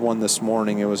that was one this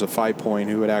morning. It was a 5-point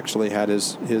who had actually had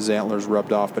his antlers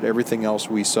rubbed off, but everything else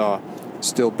we saw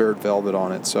still bared velvet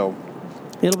on it. So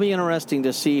it'll be interesting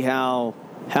to see how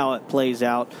it plays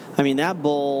out. I mean, that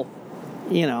bull,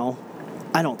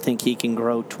 I don't think he can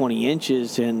grow 20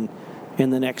 inches in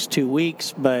the next 2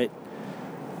 weeks, but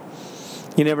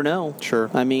you never know.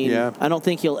 Sure. I mean, I don't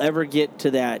think he'll ever get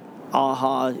to that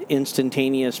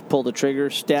instantaneous pull the trigger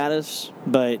status,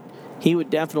 but he would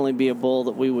definitely be a bull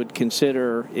that we would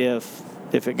consider if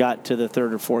it got to the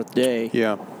 3rd or 4th day.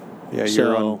 Yeah.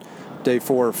 You're on day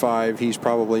 4 or 5. He's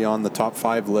probably on the top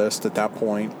 5 list at that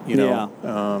point.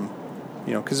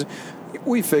 Because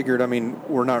we figured, I mean,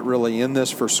 we're not really in this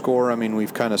for score. I mean,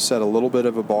 we've kind of set a little bit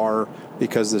of a bar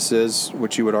because this is,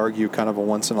 what you would argue, kind of a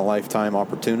once-in-a-lifetime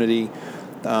opportunity.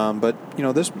 But,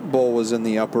 this bull was in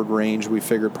the upward range. We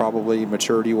figured probably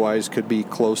maturity-wise could be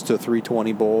close to a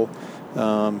 320 bull,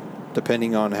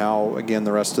 depending on how, again,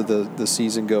 the rest of the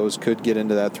season goes. Could get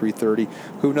into that 330.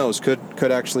 Who knows?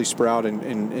 Could actually sprout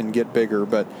and get bigger.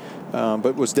 But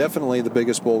was definitely the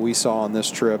biggest bull we saw on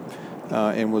this trip.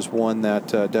 And was one that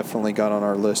definitely got on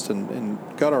our list and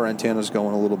got our antennas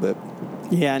going a little bit.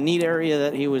 Yeah, neat area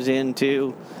that he was in,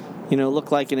 too.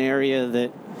 Looked like an area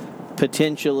that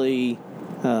potentially,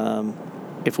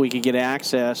 if we could get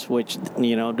access, which,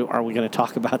 are we going to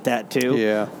talk about that, too?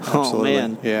 Yeah, absolutely. Oh,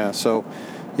 man. Yeah, so,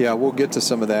 we'll get to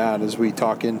some of that as we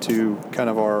talk into kind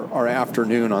of our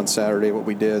afternoon on Saturday, what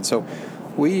we did. So,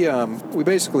 we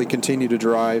basically continued to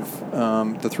drive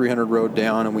the 300 road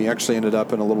down, and we actually ended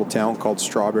up in a little town called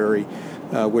Strawberry,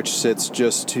 which sits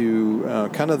just to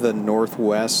kind of the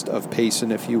northwest of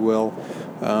Payson, if you will.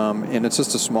 And it's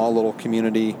just a small little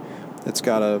community. It's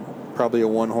got probably a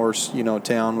one-horse,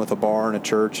 town with a bar and a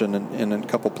church and a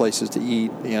couple places to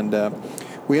eat. And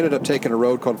we ended up taking a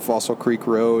road called Fossil Creek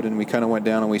Road, and we kind of went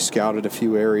down and we scouted a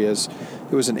few areas.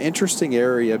 It was an interesting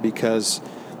area because,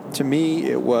 to me,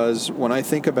 it was, when I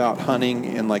think about hunting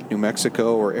in like New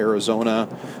Mexico or Arizona,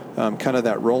 kind of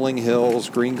that rolling hills,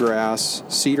 green grass,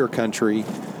 cedar country,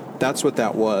 that's what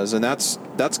that was. And that's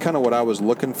kind of what I was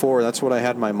looking for. That's what I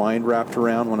had my mind wrapped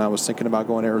around when I was thinking about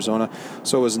going to Arizona.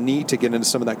 So it was neat to get into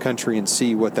some of that country and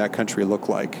see what that country looked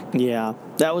like. Yeah,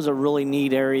 that was a really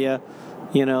neat area.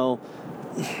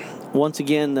 Once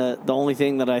again, the only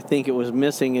thing that I think it was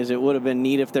missing is it would have been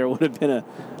neat if there would have been a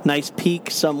nice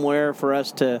peak somewhere for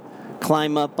us to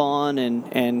climb up on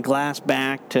and glass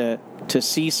back to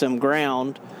see some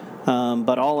ground.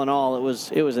 But all in all, it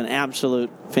was an absolute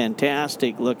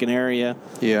fantastic looking area.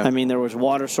 Yeah. I mean, there was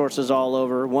water sources all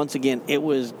over. Once again, it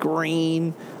was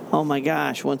green. Oh my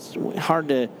gosh! Hard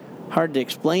to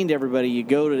explain to everybody. You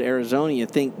go to Arizona, you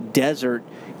think desert,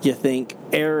 you think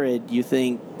arid, you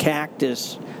think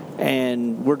cactus.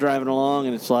 And we're driving along,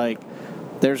 and it's like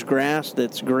there's grass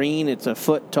that's green. It's a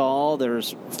foot tall.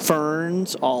 There's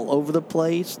ferns all over the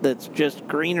place that's just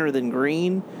greener than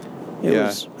green. It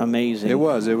was amazing. It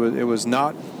was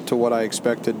not to what I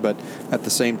expected, but at the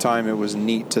same time, it was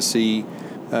neat to see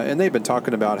And they've been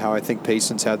talking about how I think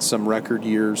Payson's had some record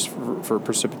years for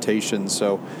precipitation.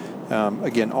 So,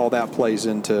 again, all that plays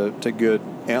into good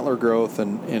antler growth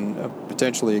and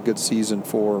potentially a good season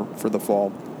for the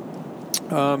fall.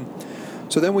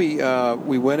 So then we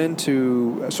went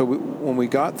into, when we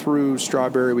got through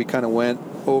Strawberry, we kind of went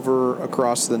over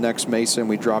across the next mesa and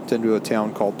we dropped into a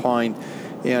town called Pine.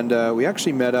 And we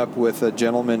actually met up with a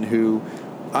gentleman who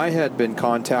I had been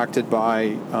contacted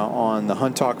by on the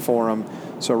Hunt Talk forum.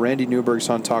 So Randy Newberg's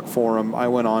Hunt Talk forum, I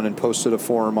went on and posted a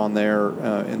forum on there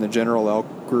in the general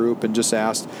elk group and just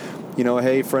asked,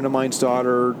 hey, friend of mine's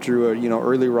daughter drew a,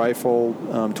 early rifle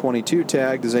 22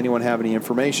 tag. Does anyone have any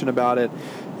information about it?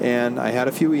 And I had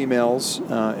a few emails,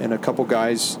 and a couple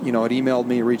guys, had emailed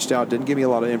me, reached out, didn't give me a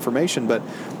lot of information, but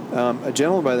a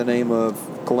gentleman by the name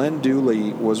of Glenn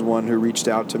Dooley was one who reached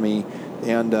out to me,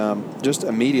 and just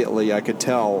immediately I could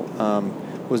tell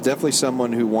was definitely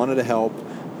someone who wanted to help.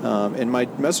 And my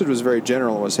message was very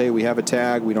general. It was, hey, we have a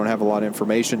tag. We don't have a lot of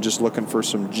information, just looking for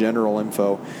some general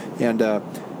info. And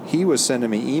he was sending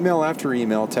me email after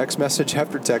email, text message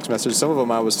after text message. Some of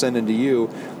them I was sending to you.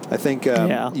 I think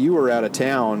you were out of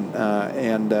town,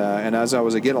 and as I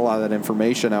was getting a lot of that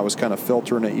information, I was kind of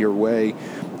filtering it your way.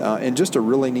 And just a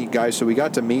really neat guy. So we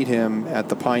got to meet him at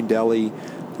the Pine Deli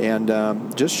and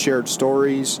just shared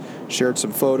stories, shared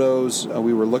some photos.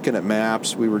 We were looking at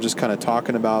maps. We were just kind of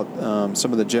talking about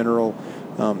some of the general,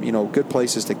 good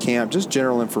places to camp, just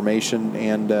general information,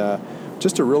 and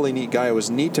just a really neat guy. It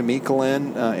was neat to meet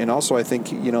Glenn, and also I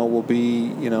think, will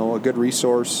be, a good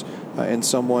resource and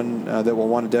someone that we'll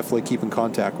want to definitely keep in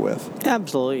contact with.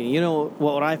 Absolutely.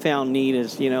 What I found neat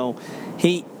is,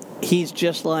 he's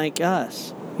just like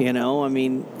us. He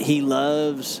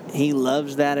loves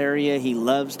that area. He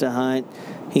loves to hunt.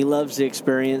 He loves the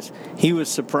experience. He was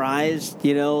surprised,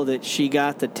 that she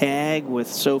got the tag with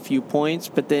so few points,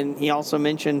 but then he also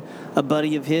mentioned a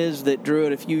buddy of his that drew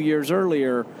it a few years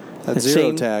earlier. At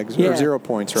zero tags, or 0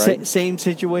 points, right? Same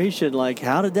situation. Like,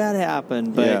 how did that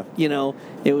happen? But,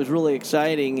 it was really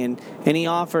exciting. And he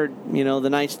offered, the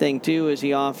nice thing, too, is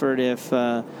he offered if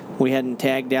we hadn't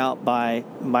tagged out by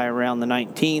around the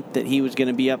 19th that he was going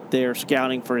to be up there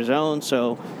scouting for his own.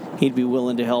 So he'd be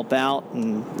willing to help out.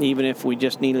 And even if we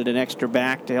just needed an extra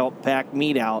back to help pack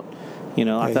meat out,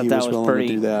 I thought that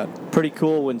was pretty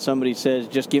cool when somebody says,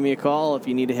 just give me a call if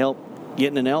you need help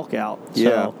getting an elk out.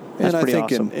 So, and I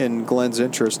think awesome. in Glenn's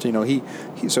interest, he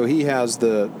has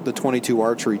the 22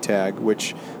 archery tag,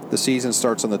 which the season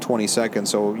starts on the 22nd.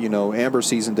 So, amber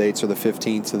season dates are the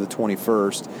 15th to the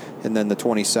 21st, and then the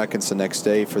 22nd's the next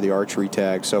day for the archery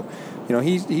tag. So,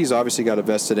 he's obviously got a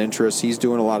vested interest. He's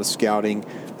doing a lot of scouting.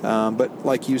 But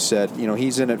like you said,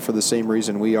 he's in it for the same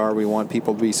reason we are. We want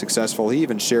people to be successful. He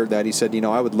even shared that. He said,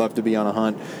 I would love to be on a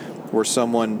hunt where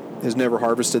someone has never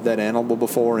harvested that animal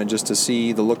before, and just to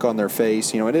see the look on their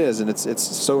face, it is, and it's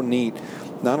so neat,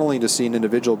 not only to see an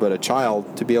individual but a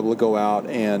child to be able to go out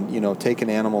and take an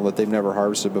animal that they've never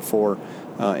harvested before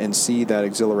and see that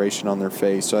exhilaration on their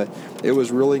face. So it was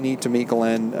really neat to meet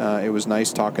Glenn. It was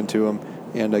nice talking to him,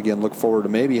 and again, look forward to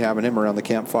maybe having him around the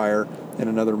campfire in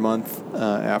another month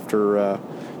after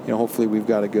hopefully we've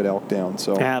got a good elk down.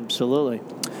 So absolutely.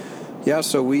 Yeah,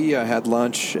 so we had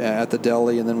lunch at the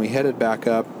deli, and then we headed back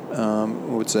up.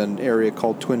 It's an area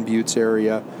called Twin Buttes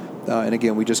area. And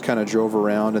again, we just kind of drove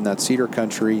around in that cedar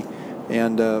country.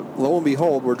 And lo and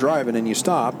behold, we're driving, and you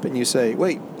stop, and you say,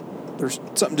 wait, there's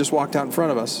something just walked out in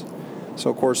front of us.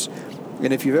 So, of course,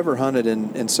 and if you've ever hunted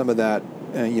in some of that,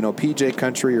 PJ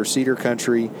country or cedar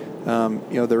country,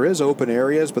 there is open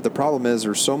areas, but the problem is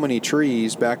there's so many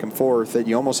trees back and forth that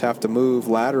you almost have to move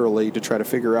laterally to try to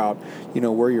figure out,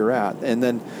 where you're at. And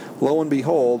then, lo and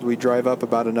behold, we drive up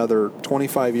about another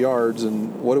 25 yards,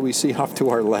 and what do we see off to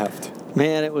our left?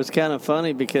 Man, it was kind of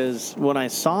funny because when I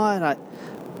saw it,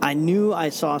 I knew I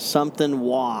saw something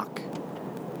walk,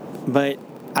 but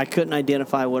I couldn't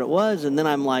identify what it was. And then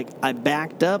I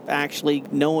backed up actually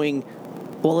knowing,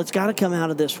 well, it's got to come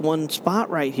out of this one spot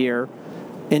right here.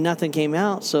 And nothing came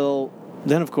out. So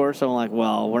then, of course, I'm like,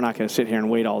 well, we're not going to sit here and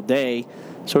wait all day.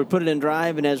 So we put it in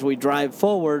drive, and as we drive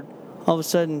forward, all of a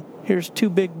sudden, here's two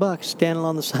big bucks standing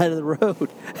on the side of the road.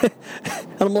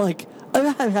 And I'm like,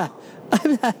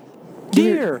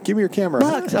 deer. Give me your camera.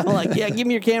 Bucks. I'm like, yeah, give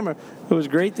me your camera. It was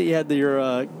great that you had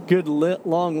your good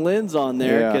long lens on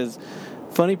there, because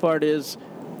funny part is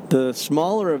the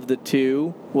smaller of the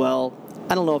two, well,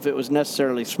 I don't know if it was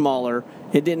necessarily smaller.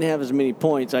 It didn't have as many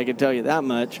points, I can tell you that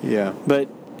much. Yeah. But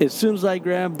as soon as I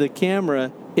grabbed the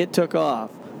camera, it took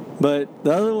off. But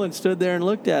the other one stood there and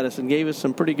looked at us and gave us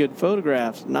some pretty good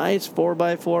photographs. Nice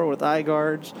 4x4 with eye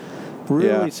guards,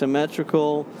 really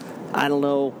symmetrical. I don't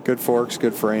know. Good forks,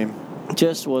 good frame.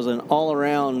 Just was an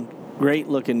all-around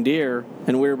great-looking deer,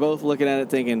 and we were both looking at it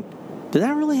thinking, did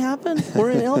that really happen?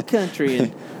 We're in elk country,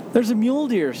 and there's a mule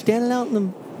deer standing out in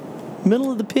the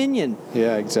middle of the pinyon.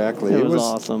 Yeah, exactly. It was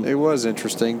awesome. It was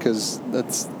interesting because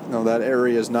that's that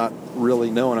area is not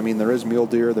really known. I mean, there is mule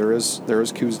deer, there is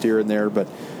Coues deer in there, but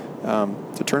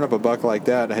to turn up a buck like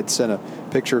that, I had sent a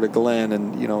picture to Glenn,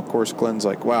 and of course Glenn's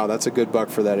like, wow, that's a good buck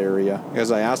for that area.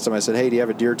 As I asked him, I said, hey, do you have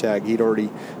a deer tag? He'd already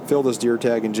filled his deer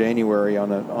tag in January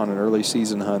on an early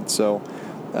season hunt. So,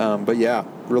 but yeah,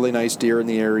 really nice deer in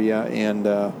the area, and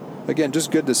again,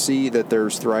 just good to see that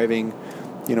there's thriving,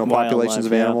 populations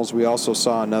of animals. Yeah. We also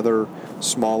saw another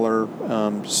smaller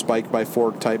spike by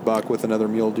fork type buck with another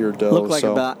mule deer doe. Looked like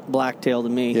a blacktail to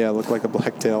me. Yeah, looked like a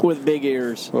blacktail with big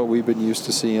ears. What we've been used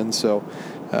to seeing. So,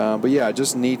 but yeah,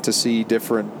 just neat to see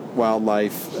different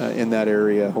wildlife in that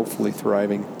area, hopefully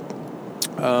thriving.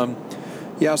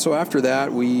 Yeah, so after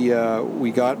that, we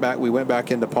got back. We went back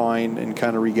into Pine and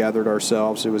kind of regathered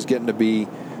ourselves. It was getting to be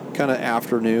kind of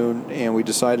afternoon, and we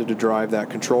decided to drive that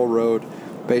control road.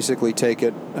 Basically take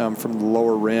it from the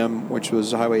lower rim, which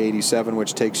was Highway 87,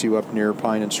 which takes you up near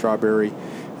Pine and Strawberry,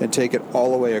 and take it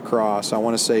all the way across. I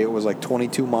want to say it was like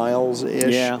 22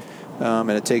 miles-ish. Yeah.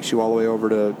 And it takes you all the way over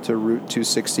to Route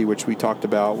 260, which we talked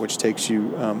about, which takes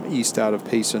you east out of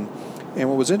Payson. And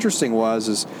what was interesting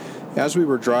is as we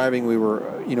were driving, we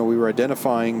were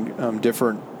identifying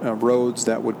different roads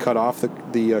that would cut off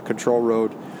the control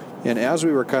road. And as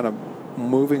we were kind of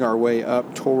moving our way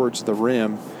up towards the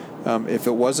rim, if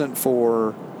it wasn't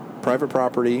for private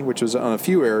property, which was on a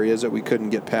few areas that we couldn't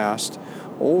get past,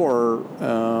 or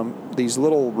these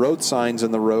little road signs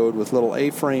in the road with little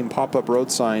A-frame pop-up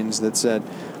road signs that said,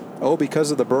 oh, because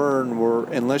of the burn,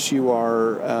 unless you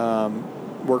are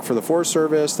work for the Forest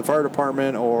Service, the fire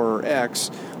department, or X,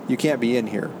 you can't be in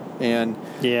here. And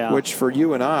which for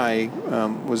you and I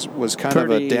was kind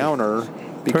of a downer.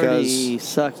 Because pretty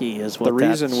sucky is what the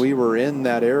reason we were in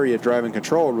that area driving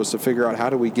controlled was to figure out how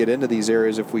do we get into these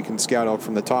areas if we can scout out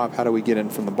from the top, how do we get in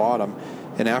from the bottom.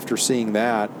 And after seeing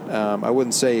that, I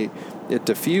wouldn't say it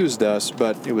diffused us,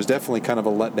 but it was definitely kind of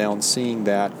a letdown seeing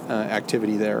that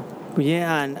activity there.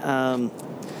 Yeah, and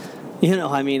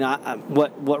I mean,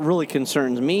 what really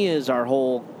concerns me is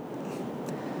one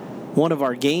of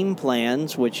our game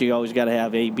plans, which you always got to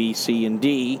have A, B, C, and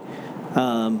D.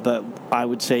 But I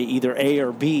would say either A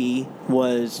or B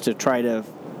was to try to,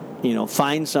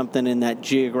 find something in that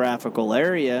geographical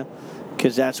area,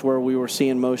 because that's where we were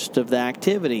seeing most of the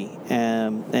activity.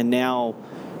 And now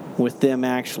with them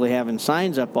actually having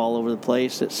signs up all over the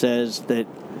place that says that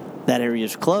area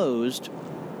is closed,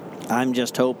 I'm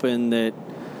just hoping that,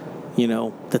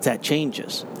 that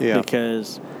changes. Yeah.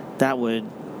 Because that would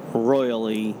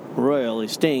royally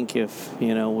stink if,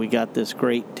 we got this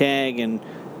great tag and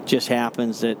just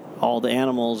happens that all the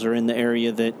animals are in the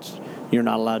area that you're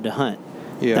not allowed to hunt.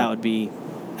 Yeah. That would be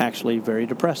actually very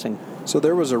depressing. So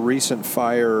there was a recent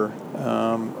fire,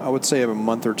 I would say a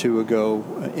month or two ago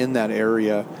in that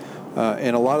area,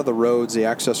 and a lot of the roads, the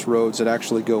access roads that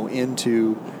actually go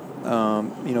into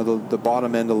the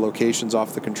bottom end of locations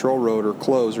off the control road are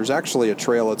closed. There's actually a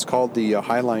trail, it's called the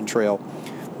Highline Trail,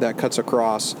 that cuts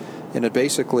across. And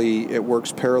it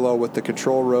works parallel with the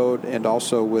control road and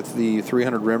also with the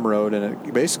 300 rim road, and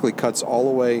it basically cuts all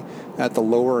the way at the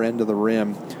lower end of the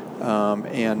rim.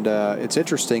 And it's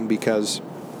interesting because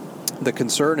the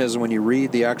concern is when you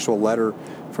read the actual letter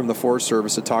from the Forest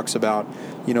Service, it talks about,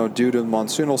 due to the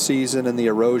monsoonal season and the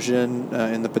erosion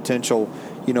and the potential,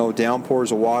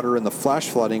 downpours of water and the flash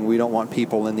flooding, we don't want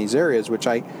people in these areas, which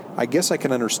I guess I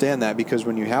can understand that, because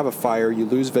when you have a fire, you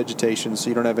lose vegetation, so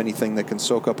you don't have anything that can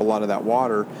soak up a lot of that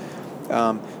water.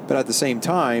 But at the same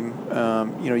time,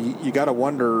 you got to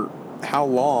wonder, how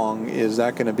long is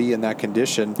that going to be in that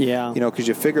condition? Yeah. Because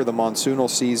you figure the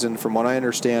monsoonal season, from what I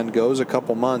understand, goes a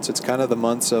couple months. It's kind of the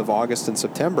months of August and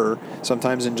September,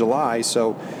 sometimes in July.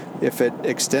 So if it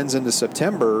extends into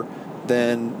September,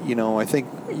 then, I think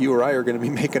you or I are going to be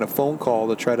making a phone call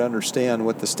to try to understand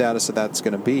what the status of that's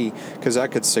going to be, because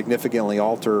that could significantly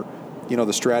alter,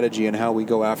 the strategy and how we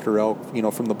go after elk,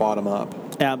 from the bottom up.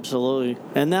 Absolutely.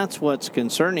 And that's what's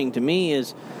concerning to me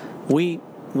is we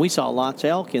saw lots of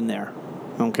elk in there,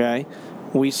 okay?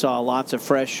 We saw lots of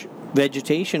fresh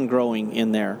vegetation growing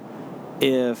in there.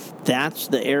 If that's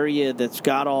the area that's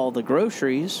got all the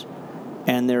groceries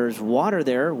and there's water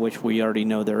there, which we already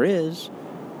know there is,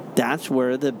 that's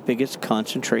where the biggest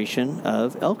concentration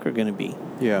of elk are going to be.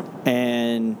 Yeah.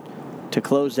 And to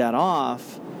close that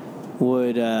off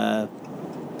would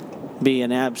be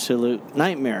an absolute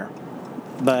nightmare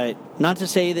But not to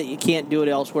say that you can't do it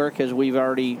elsewhere, because we've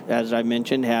already, as I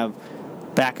mentioned, have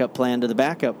backup plan to the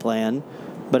backup plan.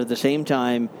 But at the same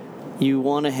time, you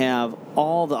want to have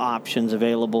all the options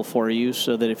available for you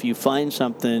so that if you find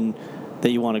something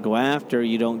that you want to go after,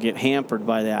 you don't get hampered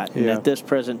by that. And at this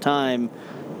present time,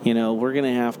 we're going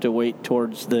to have to wait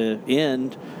towards the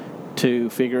end to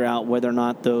figure out whether or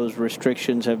not those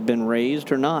restrictions have been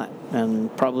raised or not.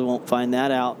 And probably won't find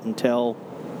that out until,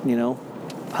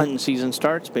 hunting season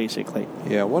starts, basically.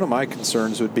 Yeah, one of my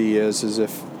concerns would be is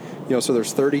if, so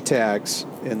there's 30 tags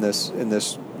in this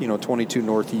 22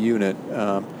 North unit.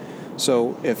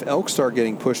 So if elk start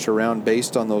getting pushed around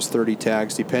based on those 30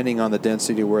 tags, depending on the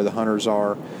density where the hunters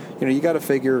are, you got to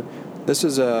figure this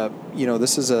is a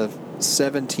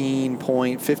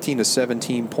 15 to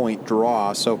 17 point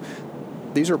draw. So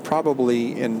these are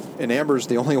probably, and Amber's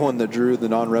the only one that drew the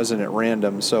non-resident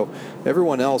random. So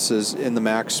everyone else is in the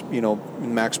max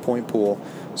point pool.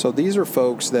 So these are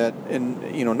folks that, and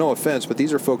no offense, but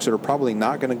these are folks that are probably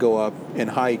not going to go up and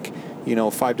hike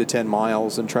 5 to 10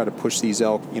 miles and try to push these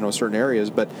elk, certain areas.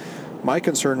 But my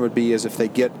concern would be is if they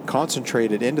get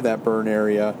concentrated into that burn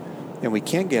area and we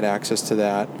can't get access to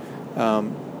that,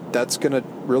 that's going to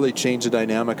really change the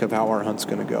dynamic of how our hunt's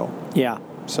going to go. Yeah.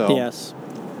 So yes.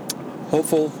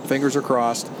 Hopeful, fingers are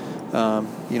crossed.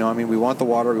 We want the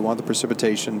water, we want the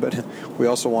precipitation, but we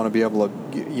also want to be able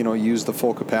to, use the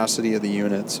full capacity of the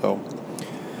unit. So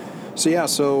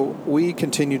we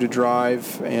continue to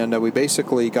drive, and we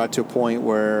basically got to a point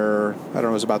where, it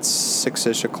was about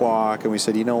 6-ish o'clock, and we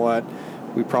said, you know what,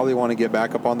 we probably want to get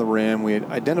back up on the rim. We had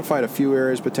identified a few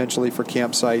areas potentially for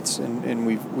campsites,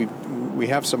 and we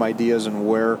have some ideas on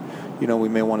where, we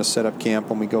may want to set up camp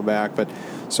when we go back. But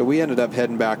so we ended up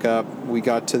heading back up. We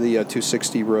got to the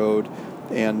 260 road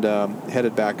and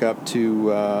headed back up to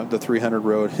the 300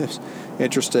 road. It's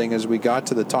interesting, as we got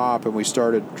to the top and we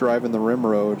started driving the rim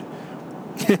road,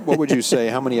 what would you say?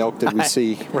 How many elk did we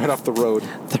see right off the road?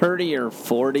 30 or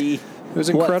 40. It was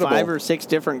incredible. 5 or 6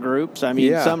 different groups.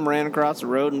 Some ran across the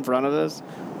road in front of us.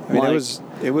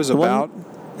 It was about,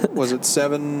 was it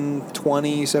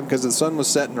 7:20? Because the sun was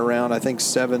setting around, I think,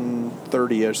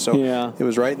 7:30-ish. So it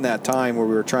was right in that time where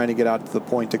we were trying to get out to the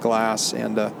point of glass.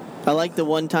 And I like the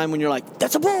one time when you're like,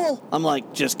 that's a bull. I'm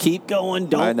like, just keep going.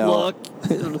 Don't look.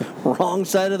 Wrong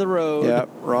side of the road. Yeah,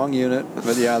 wrong unit.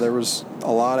 But there was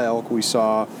a lot of elk we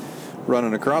saw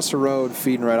running across the road,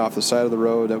 feeding right off the side of the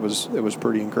road. It was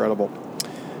pretty incredible.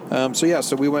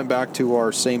 So we went back to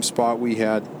our same spot we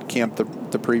had camped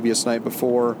the previous night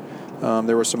before.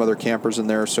 There were some other campers in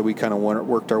there, so we kind of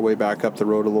worked our way back up the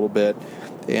road a little bit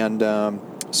and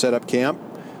set up camp.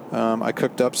 I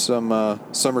cooked up some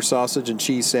summer sausage and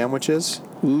cheese sandwiches.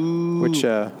 Ooh, which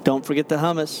don't forget the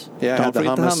hummus. Yeah, don't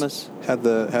forget the hummus.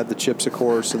 Had the chips, of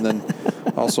course, and then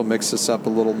also mix this up a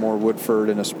little more Woodford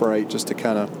and a Sprite just to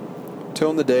kind of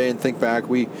tone the day and think back.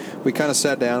 We kind of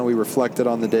sat down, we reflected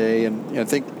on the day, and I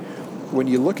think when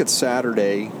you look at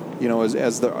Saturday,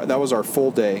 that was our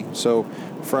full day. So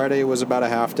Friday was about a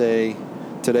half day.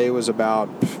 Today was about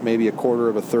maybe a quarter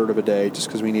of a third of a day, just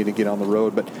because we need to get on the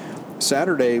road. But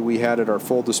Saturday we had at our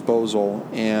full disposal,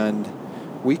 and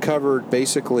we covered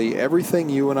basically everything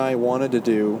you and I wanted to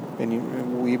do.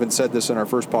 And we even said this in our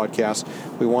first podcast.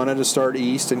 We wanted to start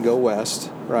east and go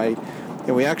west, right?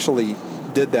 And we actually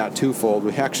did that twofold.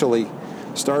 We actually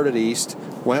started east,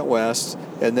 went west,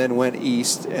 and then went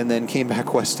east, and then came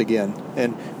back west again.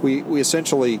 And we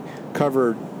essentially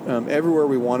covered everywhere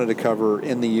we wanted to cover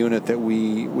in the unit that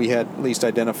we had at least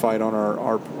identified on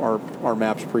our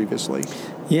maps previously.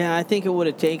 Yeah, I think it would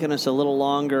have taken us a little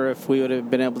longer if we would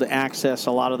have been able to access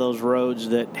a lot of those roads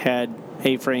that had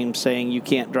A-frames saying you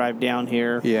can't drive down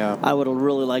here. Yeah. I would have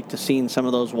really liked to seen some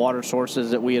of those water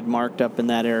sources that we had marked up in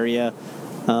that area,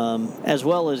 as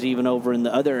well as even over in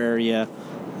the other area.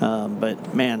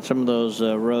 But, man, some of those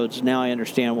roads, now I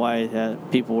understand why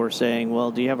people were saying,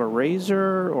 well, do you have a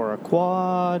Razor or a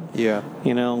quad? Yeah.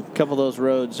 A couple of those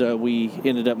roads we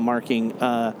ended up marking.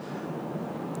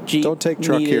 Jeep don't take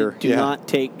truck needed, here. Do not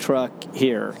take truck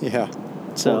here. Yeah.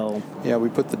 So. We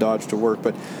put the Dodge to work.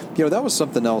 But, that was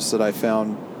something else that I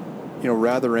found,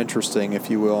 rather interesting, if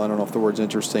you will. I don't know if the word's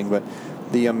interesting, but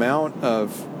the amount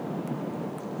of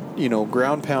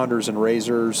ground pounders and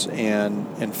razors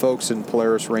and folks in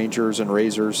Polaris Rangers and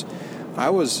razors. I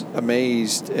was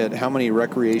amazed at how many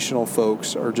recreational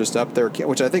folks are just up there,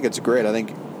 which I think it's great. I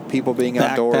think people being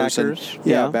outdoors and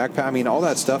backpack. All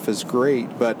that stuff is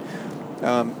great, but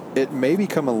it may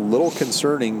become a little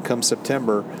concerning come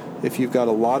September if you've got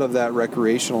a lot of that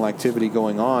recreational activity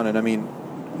going on.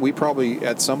 And we probably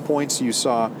at some points you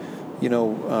saw,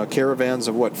 caravans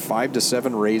of 5 to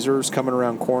 7 razors coming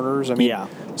around corners. I mean, Yeah.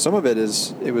 some of it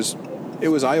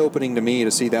was eye-opening to me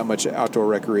to see that much outdoor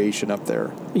recreation up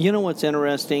there. You know what's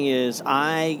interesting is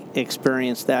I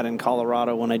experienced that in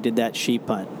Colorado when I did that sheep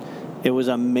hunt. It was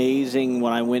amazing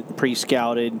when I went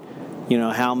pre-scouted,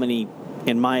 how many,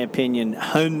 in my opinion,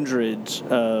 hundreds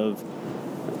of,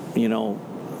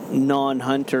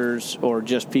 non-hunters or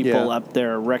just people up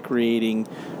there recreating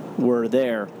were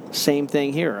there. Same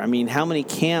thing here. I mean, how many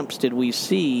camps did we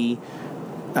see?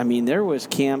 I mean, there was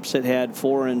camps that had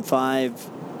 4 and 5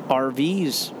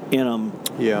 RVs in them.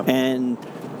 Yeah. And,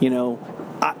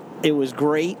 it was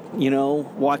great,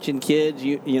 watching kids.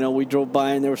 We drove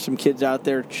by and there were some kids out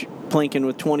there plinking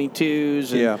with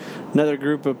 22s and another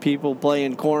group of people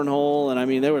playing cornhole. And, I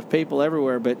mean, there was people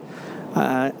everywhere. But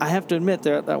I have to admit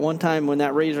that one time when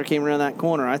that razor came around that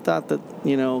corner, I thought that,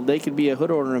 they could be a hood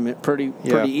ornament pretty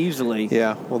easily.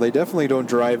 Yeah, well, they definitely don't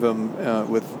drive them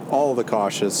with all the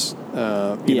cautious,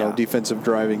 defensive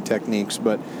driving techniques.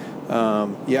 But,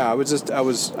 I was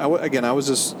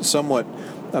just somewhat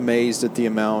amazed at the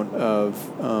amount of,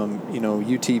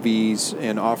 UTVs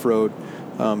and off-road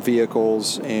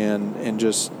vehicles and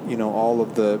just, all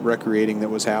of the recreating that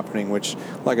was happening, which,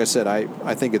 like I said,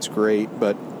 I think it's great.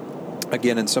 But,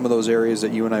 again, in some of those areas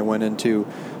that you and I went into,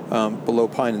 below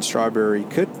Pine and Strawberry,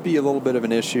 could be a little bit of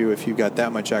an issue if you've got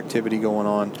that much activity going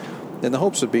on. And the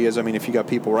hopes would be if you got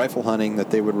people rifle hunting,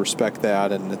 that they would respect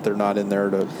that and that they're not in there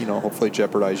to, hopefully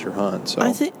jeopardize your hunt. So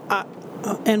I think,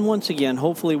 and once again,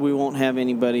 hopefully we won't have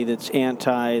anybody that's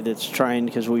that's trying,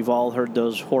 because we've all heard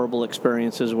those horrible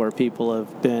experiences where people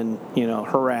have been,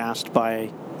 harassed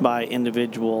by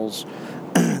individuals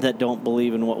that don't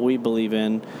believe in what we believe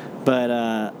in. But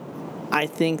I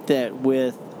think that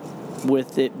with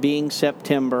it being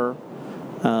September,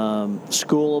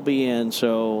 school will be in,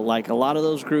 so like a lot of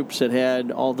those groups that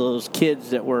had all those kids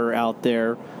that were out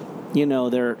there, they're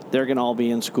going to all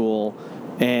be in school.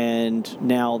 And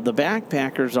now the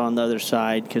backpackers on the other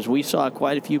side, because we saw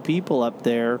quite a few people up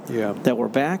there that were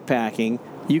backpacking,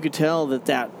 you could tell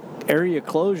that area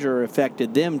closure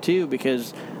affected them too,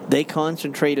 because they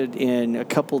concentrated in a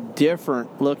couple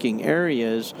different looking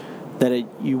areas that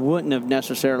you wouldn't have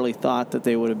necessarily thought that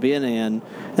they would have been in,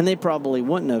 and they probably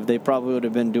wouldn't have. They probably would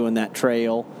have been doing that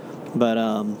trail. But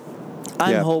I'm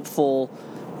hopeful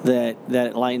that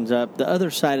it lightens up. The other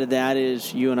side of that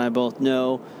is, you and I both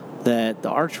know that the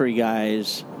archery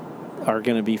guys are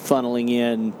going to be funneling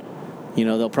in.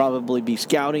 They'll probably be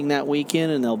scouting that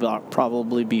weekend, and they'll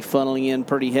probably be funneling in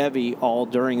pretty heavy all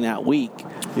during that week.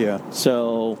 Yeah.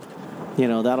 So,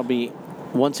 that'll be...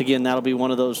 Once again, that'll be one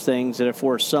of those things that if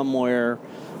we're somewhere,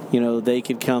 they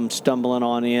could come stumbling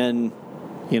on in,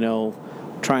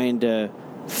 trying to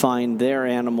find their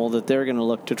animal that they're going to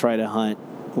look to try to hunt,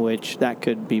 which that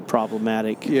could be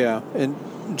problematic. Yeah, and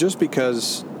just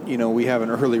because, we have an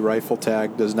early rifle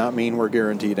tag does not mean we're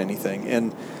guaranteed anything.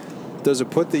 And does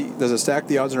it stack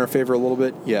the odds in our favor a little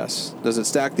bit? Yes. Does it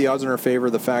stack the odds in our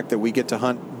favor the fact that we get to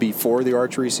hunt before the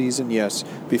archery season? Yes.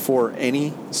 Before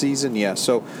any season? Yes.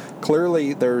 So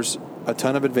clearly there's a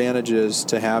ton of advantages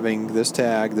to having this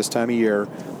tag this time of year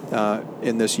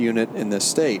in this unit in this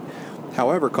state.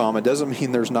 However, it doesn't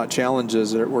mean there's not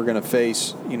challenges that we're going to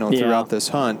face, throughout this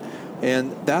hunt.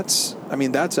 And that's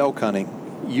elk hunting.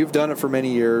 You've done it for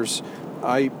many years.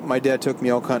 My dad took me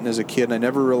elk hunting as a kid, and I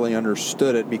never really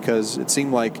understood it because it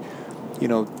seemed like,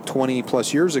 20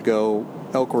 plus years ago,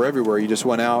 elk were everywhere. You just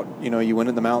went out, you went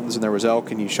in the mountains and there was elk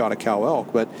and you shot a cow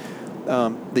elk. But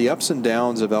the ups and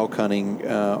downs of elk hunting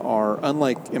are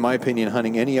unlike, in my opinion,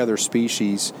 hunting any other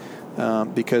species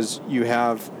because you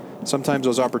have sometimes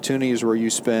those opportunities where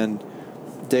you spend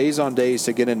days on days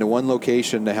to get into one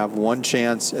location to have one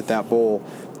chance at that bull.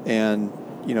 And,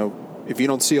 if you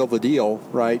don't seal the deal,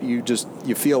 right, you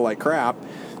feel like crap.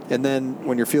 And then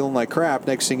when you're feeling like crap,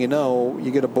 next thing you know,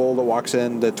 you get a bull that walks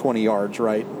in to 20 yards,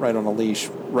 right on a leash,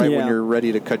 when you're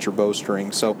ready to cut your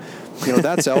bowstring. So,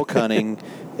 that's elk hunting.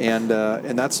 And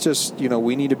that's just,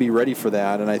 we need to be ready for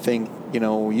that. And I think,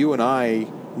 you and I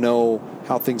know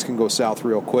how things can go south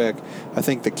real quick. I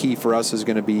think the key for us is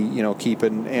going to be,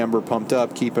 keeping Amber pumped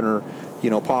up, keeping her,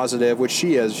 positive, which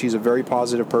she is. She's a very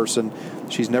positive person.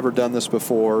 She's never done this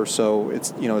before, so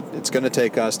it's going to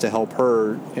take us to help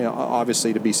her,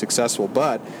 obviously to be successful.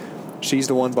 But she's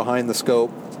the one behind the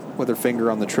scope with her finger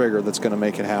on the trigger that's going to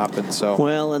make it happen. So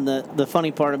well, and the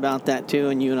funny part about that too,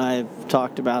 and you and I have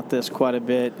talked about this quite a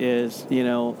bit, is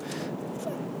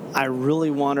I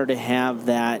really want her to have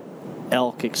that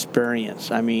elk experience.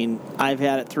 I mean, I've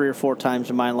had it 3 or 4 times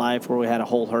in my life where we had a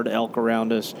whole herd of elk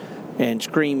around us and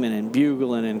screaming and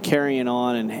bugling and carrying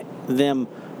on and them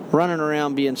running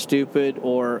around being stupid,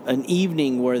 or an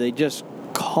evening where they just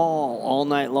call all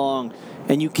night long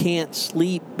and you can't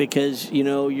sleep because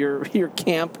you're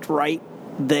camped right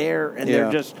there and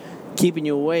they're just keeping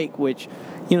you awake, which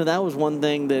that was one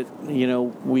thing that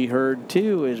we heard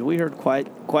too, is we heard quite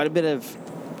a bit of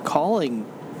calling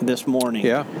this morning.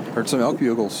 Yeah, heard some elk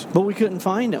bugles, but we couldn't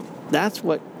find them. That's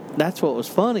what was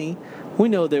funny. We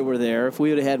know they were there. If we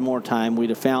would have had more time, we'd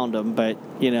have found them. But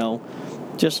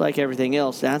just like everything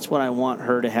else, that's what I want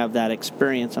her to have, that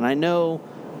experience. And I know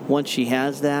once she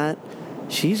has that,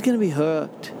 she's going to be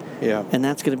hooked. Yeah. And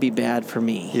that's going to be bad for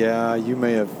me. Yeah, you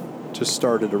may have just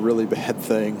started a really bad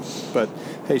thing. But,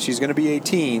 hey, she's going to be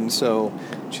 18, so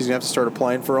she's going to have to start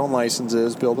applying for her own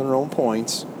licenses, building her own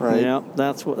points, right? Yeah,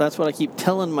 that's what I keep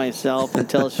telling myself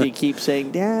until she keeps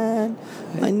saying, Dad,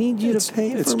 I need you to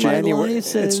pay for my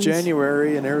license. It's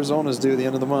January, and Arizona's due the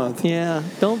end of the month. Yeah,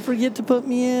 don't forget to put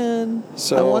me in.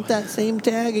 So, I want that same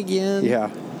tag again. Yeah.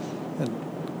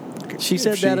 She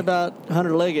said that about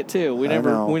Hunter Leggett too. We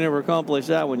never accomplished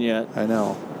that one yet. I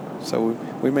know. So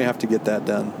we may have to get that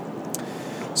done.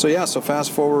 So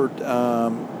fast forward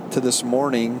to this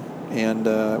morning, and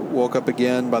woke up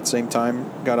again about the same time.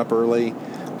 Got up early,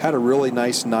 had a really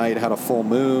nice night. Had a full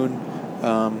moon.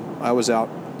 I was out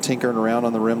tinkering around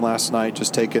on the rim last night,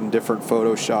 just taking different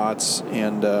photo shots.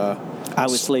 And I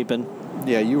was sleeping.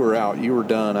 Yeah, you were out. You were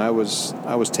done. I was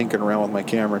tinkering around with my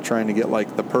camera, trying to get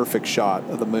like the perfect shot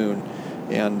of the moon.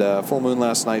 And full moon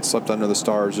last night. Slept under the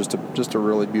stars. Just a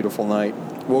really beautiful night.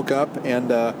 Woke up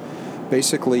and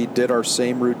basically did our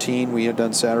same routine we had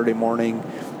done Saturday morning.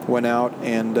 Went out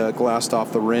and glassed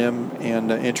off the rim.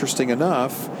 And interesting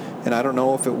enough, and I don't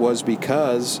know if it was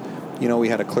because we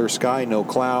had a clear sky, no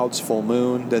clouds, full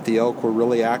moon, that the elk were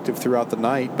really active throughout the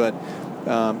night, but.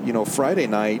 Friday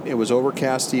night, it was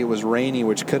overcasty, it was rainy,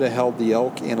 which could have held the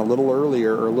elk in a little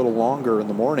earlier or a little longer in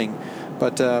the morning.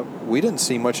 But we didn't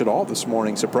see much at all this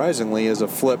morning, surprisingly, as a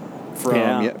flip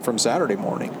from Saturday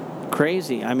morning.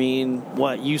 Crazy. I mean,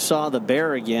 you saw the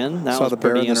bear again? That saw was the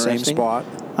bear pretty in the same interesting. spot.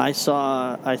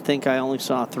 I think I only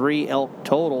saw 3 elk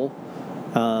total,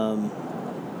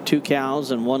 2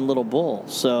 cows and 1 little bull.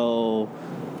 So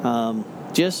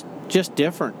just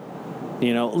different,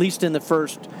 at least in the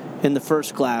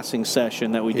first glassing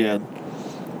session that we did.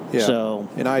 Yeah. So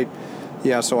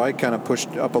I kind of pushed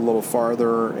up a little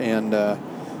farther, and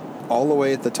all the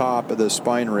way at the top of the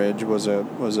spine ridge was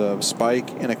a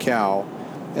spike and a cow,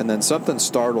 and then something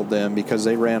startled them because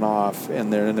they ran off,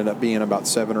 and there ended up being about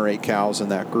 7 or 8 cows in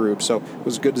that group. So it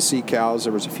was good to see cows.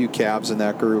 There was a few calves in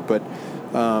that group, but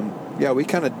we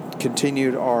kind of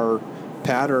continued our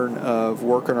pattern of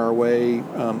working our way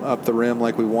up the rim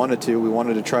like we wanted to. We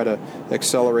wanted to try to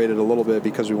accelerate it a little bit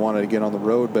because we wanted to get on the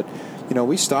road. But,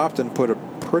 we stopped and put a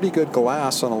pretty good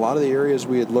glass on a lot of the areas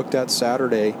we had looked at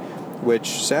Saturday, which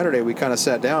Saturday we kind of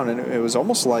sat down, and it was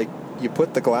almost like you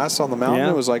put the glass on the mountain.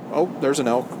 Yeah. It was like, oh, there's an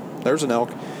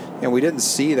elk. And we didn't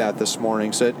see that this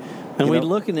morning. So we're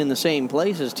looking in the same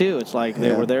places, too. It's like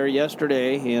they were there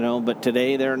yesterday, but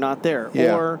today they're not there.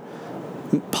 Yeah. Or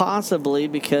possibly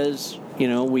because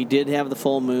we did have the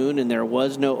full moon and there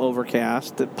was no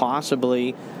overcast, that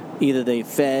possibly either they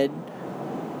fed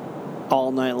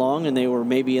all night long and they were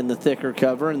maybe in the thicker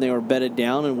cover and they were bedded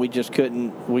down and we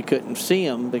couldn't see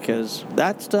them because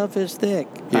that stuff is thick.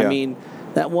 Yeah. I mean,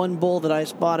 that one bull that I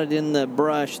spotted in the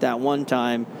brush that one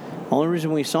time, the only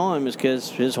reason we saw him is because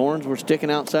his horns were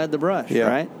sticking outside the brush,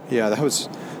 right? Yeah, that was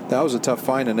a tough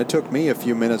find, and it took me a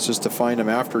few minutes just to find him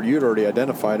after you'd already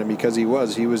identified him because he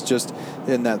was just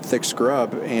in that thick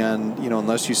scrub, and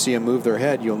unless you see him move their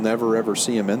head, you'll never ever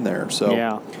see him in there.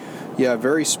 So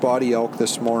very spotty elk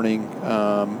this morning.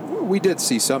 We did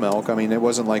see some elk. I mean, it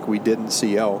wasn't like we didn't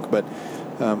see elk, but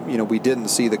we didn't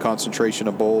see the concentration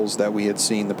of bulls that we had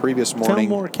seen the previous morning. Found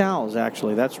more cows,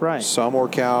 actually. That's right. Saw more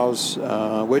cows,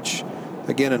 which,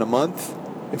 again, in a month,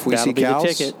 if we see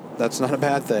cows, that's not a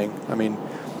bad thing. I mean,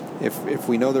 if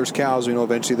we know there's cows, we know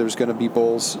eventually there's going to be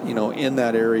bulls, in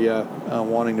that area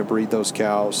wanting to breed those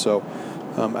cows. So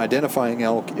identifying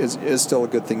elk is still a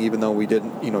good thing, even though we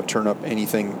didn't, turn up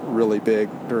anything really big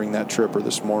during that trip or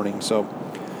this morning. So,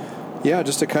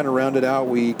 just to kind of round it out,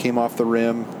 we came off the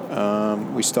rim.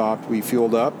 We stopped, we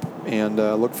fueled up, and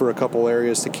looked for a couple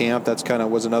areas to camp. That's kind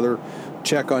of was another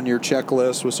check on your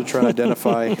checklist, was to try to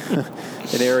identify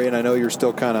an area. And I know you're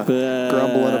still kind of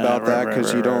grumbling about that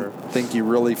because you don't think you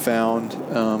really found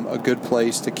a good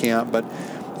place to camp. But,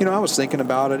 I was thinking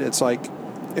about it.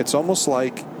 It's almost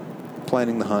like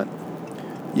planning the hunt.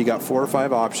 You got 4 or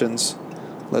 5 options.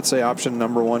 let's say option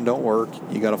number 1 don't work,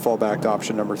 you got to fall back to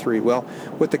option number 3. Well,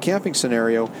 with the camping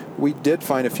scenario, we did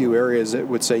find a few areas that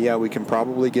would say, yeah, we can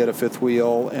probably get a fifth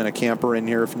wheel and a camper in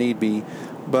here if need be,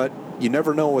 but you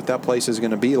never know what that place is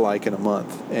going to be like in a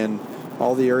month. And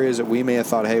all the areas that we may have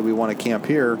thought, hey, we want to camp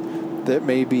here, that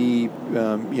may be,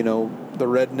 the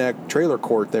redneck trailer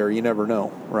court there. You never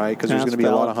know, right? Because there's going to be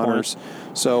a lot of hunters.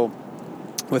 So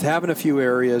with having a few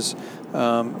areas,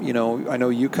 I know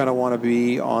you kind of want to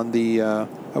be on the, I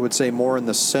would say more in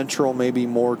the central, maybe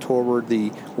more toward the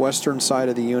western side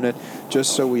of the unit,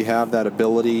 just so we have that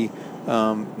ability.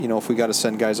 If we got to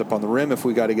send guys up on the rim, if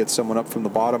we got to get someone up from the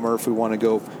bottom, or if we want to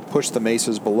go push the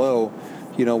mesas below,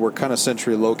 we're kind of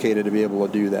centrally located to be able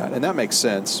to do that. And that makes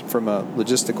sense from a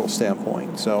logistical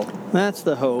standpoint. So that's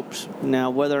the hopes. Now,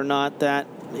 whether or not that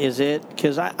is it,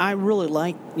 because I really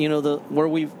like, where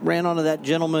we ran onto that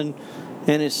gentleman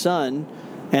and his son,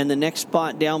 and the next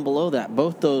spot down below that,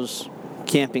 both those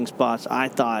camping spots I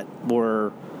thought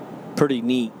were pretty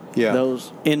neat. Yeah.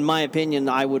 Those, in my opinion,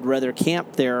 I would rather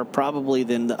camp there probably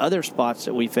than the other spots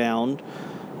that we found.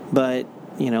 But,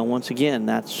 once again,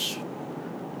 that's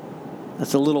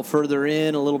a little further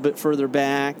in, a little bit further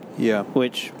back. Yeah.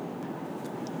 Which,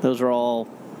 those are all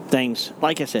things,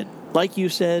 like I said, like you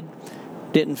said,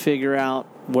 didn't figure out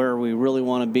where we really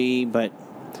want to be, but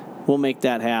we'll make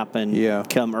that happen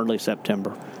come early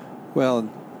September. Well,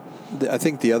 I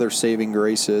think the other saving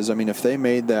grace is, if they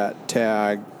made that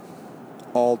tag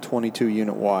all 22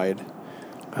 unit wide.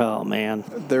 Oh, man.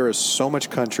 There is so much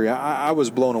country. I was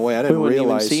blown away. I didn't realize. We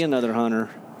wouldn't even see another hunter.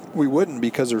 We wouldn't,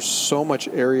 because there's so much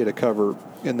area to cover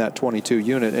in that 22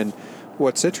 unit. And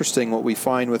what's interesting, what we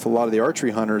find with a lot of the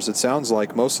archery hunters, it sounds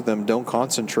like most of them don't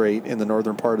concentrate in the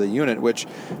northern part of the unit, which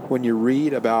when you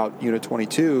read about Unit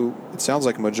 22, it sounds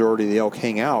like a majority of the elk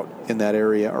hang out in that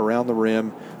area around the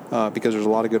rim because there's a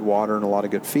lot of good water and a lot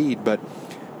of good feed. But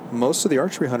most of the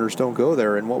archery hunters don't go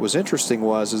there. And what was interesting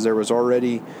is there was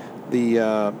already the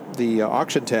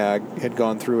auction tag had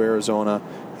gone through Arizona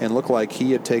and looked like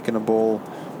he had taken a bull.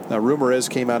 Now, rumor is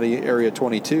came out of Area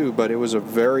 22, but it was a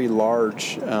very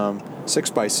large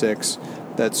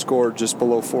 6x6 that scored just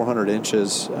below 400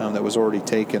 inches that was already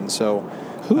taken. So,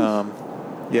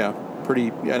 pretty.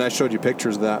 And I showed you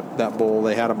pictures of that bull.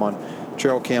 They had him on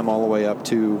trail cam all the way up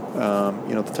to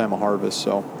the time of harvest.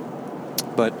 So,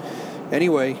 but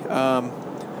anyway,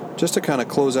 just to kind of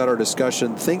close out our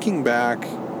discussion, thinking back,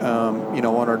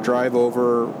 on our drive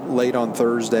over late on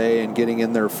Thursday and getting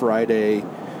in there Friday.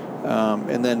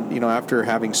 And then, after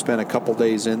having spent a couple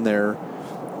days in there,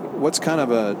 what's kind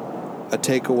of a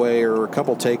takeaway or a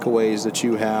couple takeaways that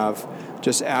you have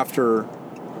just after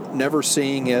never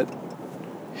seeing it,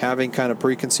 having kind of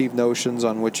preconceived notions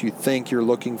on what you think you're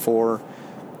looking for,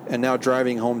 and now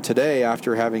driving home today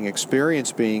after having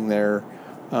experience being there,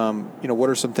 what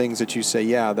are some things that you say,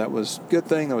 yeah, that was a good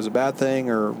thing, that was a bad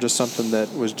thing, or just something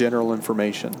that was general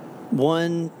information?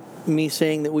 One, me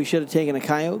saying that we should have taken a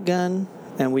coyote gun.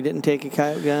 And we didn't take a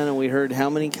coyote gun, and we heard how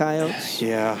many coyotes?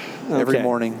 Yeah, every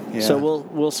morning. Yeah. So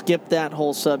we'll skip that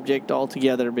whole subject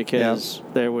altogether because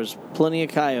there was plenty of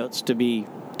coyotes to be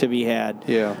had.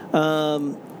 Yeah.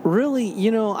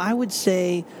 Really, I would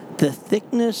say the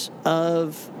thickness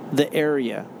of the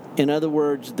area. In other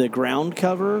words, the ground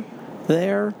cover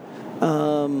there.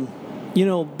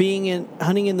 Being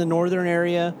hunting in the northern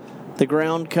area, the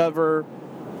ground cover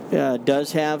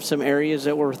does have some areas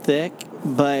that were thick,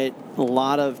 but a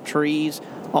lot of trees.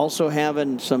 Also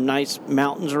having some nice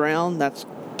mountains around. That's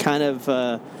kind of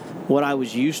what I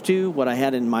was used to, what I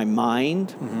had in my mind.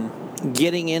 Mm-hmm.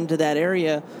 Getting into that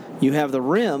area, you have the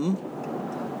rim,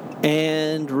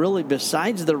 and really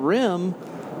besides the rim,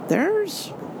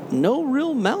 there's no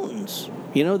real mountains.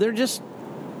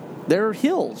 They're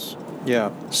hills.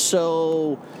 Yeah.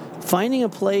 So finding a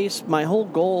place, my whole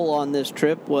goal on this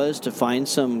trip was to find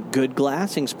some good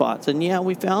glassing spots. And yeah,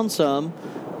 we found some,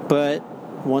 but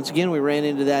once again, we ran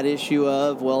into that issue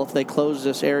of, well, if they close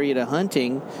this area to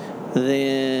hunting,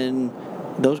 then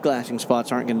those glassing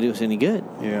spots aren't going to do us any good.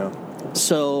 Yeah.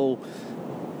 So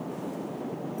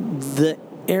the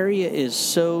area is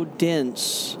so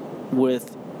dense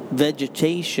with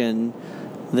vegetation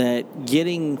that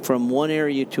getting from one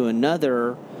area to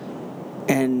another,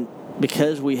 and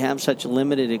because we have such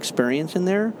limited experience in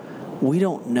there, we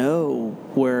don't know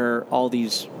where all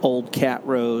these old cat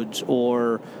roads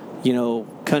or,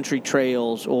 country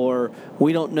trails, or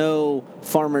we don't know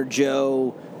Farmer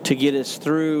Joe to get us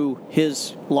through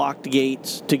his locked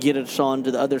gates to get us on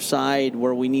to the other side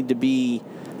where we need to be,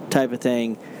 type of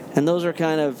thing. And those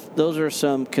are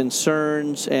some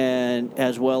concerns, and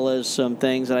as well as some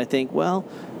things that I think, well,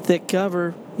 thick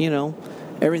cover,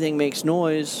 everything makes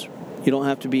noise. You don't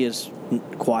have to be as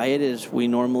quiet as we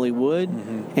normally would,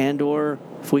 and or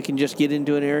if we can just get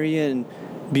into an area and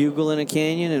bugle in a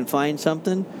canyon and find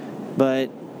something. But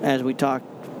as we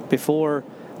talked before,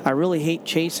 I really hate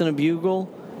chasing a bugle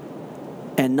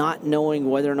and not knowing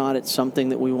whether or not it's something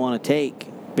that we want to take,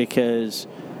 because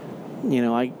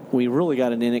we really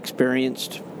got an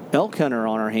inexperienced elk hunter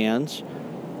on our hands,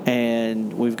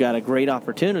 and we've got a great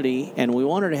opportunity, and we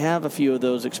want her to have a few of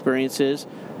those experiences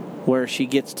where she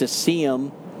gets to see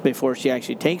them before she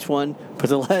actually takes one. But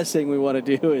the last thing we want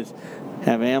to do is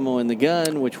have ammo in the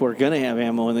gun, which we're going to have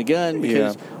ammo in the gun,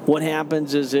 because what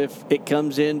happens is if it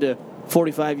comes into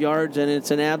 45 yards and it's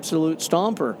an absolute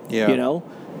stomper,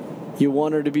 you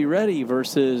want her to be ready,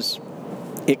 versus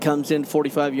it comes in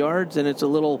 45 yards and it's a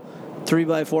little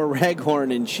 3x4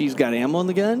 raghorn and she's got ammo in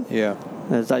the gun. Yeah.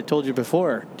 As I told you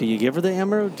before, do you give her the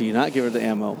ammo? Do you not give her the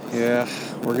ammo? Yeah,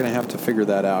 we're going to have to figure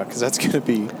that out, because that's going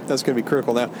to be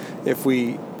critical. Now, if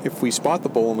we spot the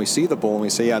bull and we see the bull and we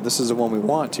say, yeah, this is the one we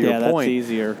want, to your point. Yeah, that's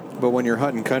easier. But when you're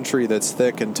hunting country that's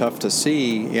thick and tough to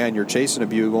see, and you're chasing a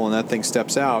bugle and that thing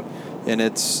steps out and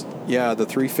it's the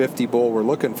 350 bull we're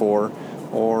looking for,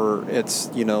 or it's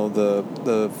the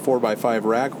 4x5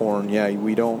 raghorn,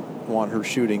 we don't want her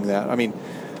shooting that. I mean,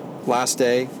 last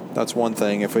day, that's one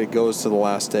thing if it goes to the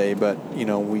last day, but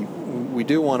we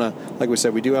do want to, like we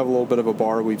said, we do have a little bit of a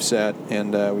bar we've set,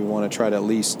 and we want to try to at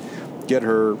least get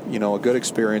her a good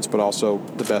experience, but also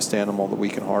the best animal that we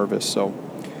can harvest. So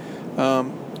a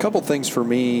couple things for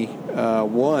me.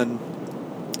 One,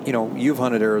 you've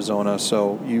hunted Arizona,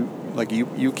 so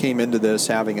you came into this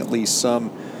having at least some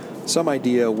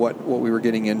idea what we were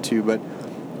getting into. But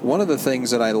one of the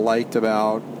things that I liked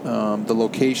about the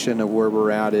location of where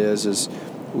we're at is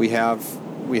we have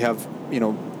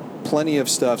plenty of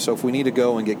stuff. So if we need to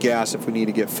go and get gas, if we need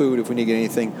to get food, if we need to get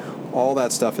anything, all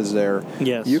that stuff is there.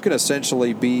 Yes. You can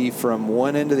essentially be from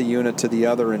one end of the unit to the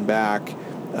other and back,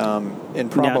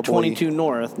 and probably now 22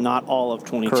 north, not all of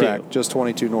 22. Correct, just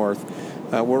 22 north.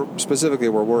 We're specifically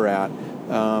where we're at.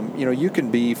 You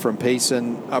can be from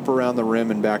Payson up around the rim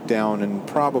and back down in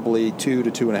probably 2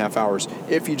 to 2.5 hours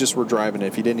if you just were driving it,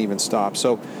 if you didn't even stop.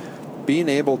 So being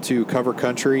able to cover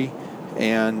country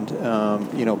and,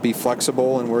 be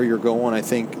flexible in where you're going, I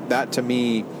think that to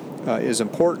me is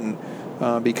important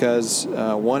because,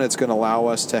 one, it's going to allow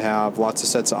us to have lots of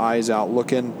sets of eyes out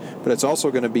looking, but it's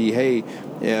also going to be, hey,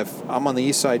 if I'm on the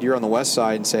east side, you're on the west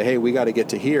side, and say, hey, we got to get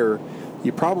to here,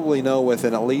 you probably know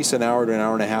within at least an hour to an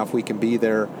hour and a half we can be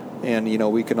there, and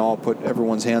we can all put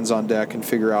everyone's hands on deck and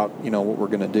figure out what we're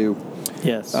going to do.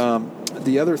 Yes.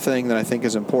 The other thing that I think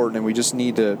is important, and we just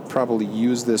need to probably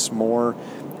use this more,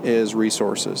 is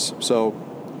resources. So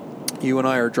you and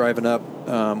I are driving up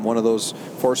one of those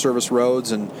Forest Service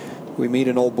roads, and we meet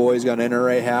an old boy. He's got an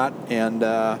NRA hat, and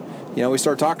we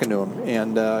start talking to him,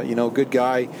 and good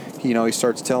guy. He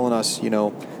starts telling us,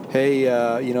 hey,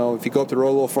 if you go up the road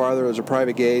a little farther, there's a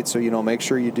private gate, so, make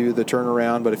sure you do the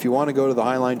turnaround. But if you want to go to the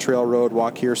Highline Trail Road,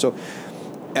 walk here. So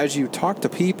as you talk to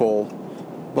people,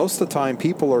 most of the time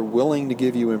people are willing to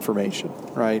give you information,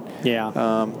 right?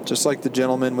 Yeah. Just like the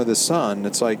gentleman with his son.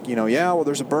 It's like, well,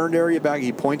 there's a burned area back.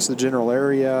 He points to the general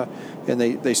area, and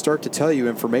they start to tell you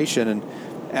information. And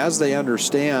as they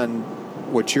understand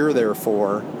what you're there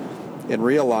for and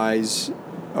realize,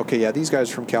 okay, yeah, these guys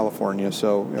are from California,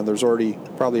 so there's already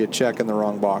probably a check in the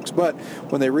wrong box. But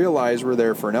when they realize we're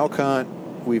there for an elk hunt,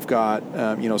 we've got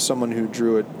someone who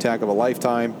drew a tag of a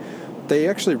lifetime, they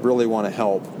actually really want to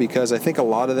help, because I think a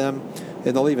lot of them,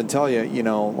 and they'll even tell you,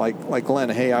 like Glenn,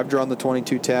 hey, I've drawn the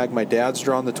 22 tag, my dad's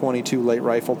drawn the 22 late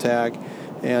rifle tag,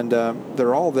 and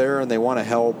they're all there and they want to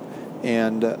help,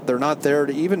 and they're not there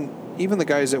to even the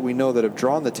guys that we know that have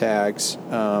drawn the tags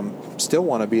still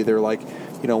want to be there. Like,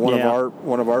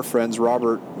 one of our friends,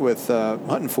 Robert with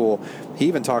Hunting Fool, he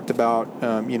even talked about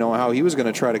how he was going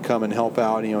to try to come and help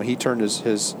out. He turned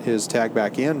his tag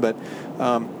back in, but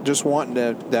just wanting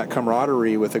that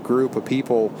camaraderie with a group of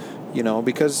people,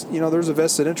 because there's a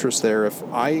vested interest there.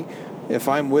 If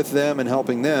I'm with them and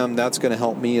helping them, that's going to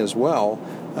help me as well.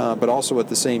 But also at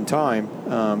the same time,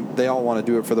 they all want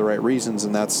to do it for the right reasons,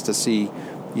 and that's to see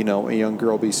a young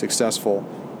girl be successful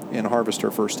and harvest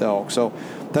her first elk. So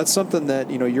that's something that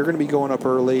you're going to be going up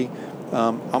early.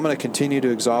 I'm going to continue to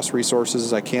exhaust resources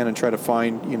as I can and try to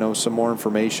find some more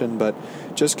information, but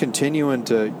just continuing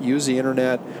to use the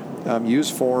internet, use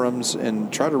forums,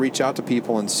 and try to reach out to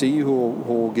people and see who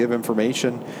will give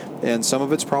information. And some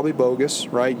of it's probably bogus,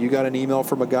 right? You got an email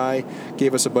from a guy,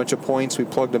 gave us a bunch of points, we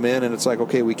plugged them in, and it's like,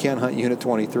 okay, we can't hunt Unit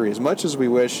 23. As much as we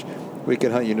wish we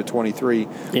could hunt Unit 23.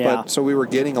 Yeah. But so we were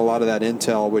getting a lot of that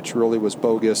intel, which really was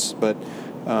bogus. But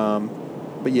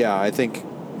yeah, I think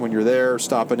when you're there,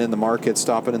 stopping in the market,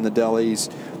 stopping in the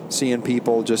delis, seeing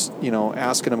people, just,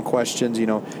 asking them questions,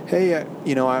 hey,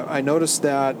 I noticed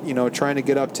that, trying to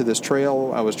get up to this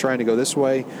trail, I was trying to go this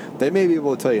way. They may be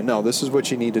able to tell you, no, this is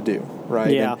what you need to do,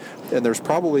 right? Yeah. And there's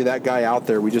probably that guy out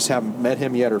there. We just haven't met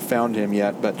him yet or found him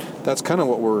yet, but that's kind of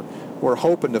what we're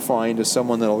hoping to find, is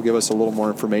someone that will give us a little more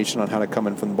information on how to come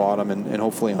in from the bottom and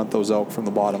hopefully hunt those elk from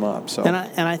the bottom up. So. And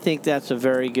I think that's a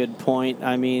very good point.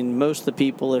 I mean, most of the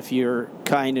people, if you're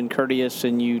kind and courteous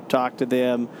and you talk to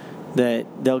them, that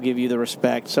they'll give you the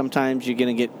respect. Sometimes you're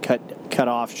going to get cut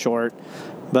off short,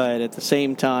 but at the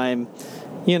same time,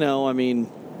 I mean,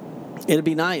 it'd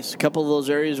be nice. A couple of those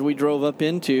areas we drove up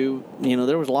into,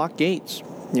 there was locked gates,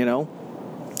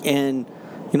 and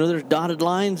there's dotted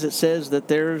lines that says that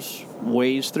there's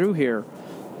ways through here,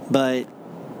 but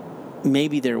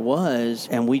maybe there was,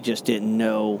 and we just didn't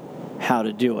know how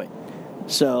to do it.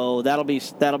 So that'll be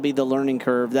the learning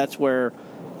curve. That's where,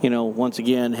 once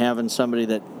again, having somebody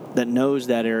that knows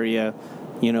that area,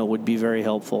 would be very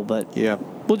helpful. But yeah,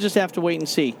 we'll just have to wait and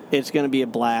see. It's going to be a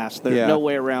blast. There's no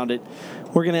way around it.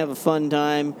 We're going to have a fun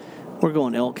time. We're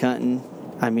going elk hunting,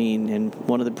 in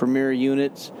one of the premier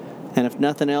units. And if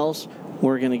nothing else,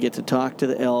 we're going to get to talk to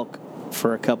the elk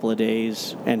for a couple of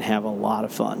days and have a lot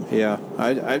of fun. Yeah,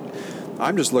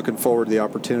 I'm just looking forward to the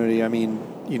opportunity. I mean,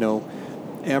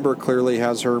 Amber clearly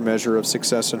has her measure of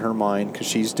success in her mind because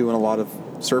she's doing a lot of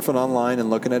surfing online and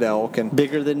looking at elk. And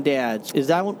bigger than Dad's. Was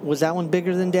that one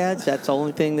bigger than Dad's? That's the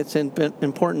only thing that's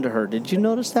important to her. Did you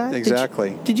notice that?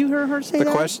 Exactly. Did you hear her say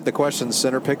that? The question,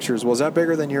 center pictures, was that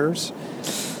bigger than yours?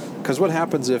 Because what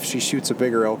happens if she shoots a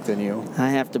bigger elk than you? I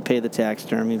have to pay the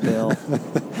taxidermy bill.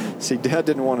 See, Dad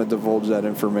didn't want to divulge that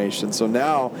information. So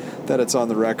now that it's on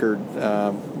the record,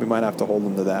 we might have to hold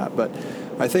him to that. But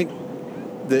I think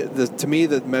to me,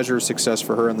 the measure of success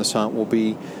for her in this hunt will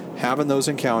be having those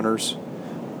encounters.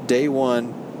 Day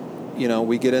one,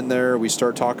 we get in there, we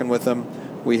start talking with them.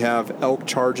 We have elk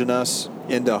charging us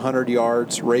into 100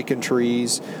 yards, raking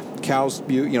trees, cows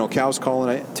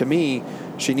calling. To me,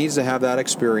 she needs to have that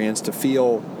experience to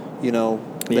feel,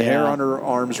 the hair on her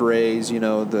arms raise,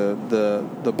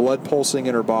 the blood pulsing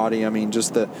in her body. I mean,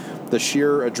 just the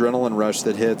sheer adrenaline rush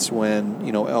that hits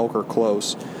when, elk are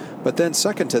close. But then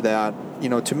second to that,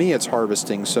 to me, it's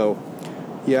harvesting. So,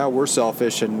 yeah, we're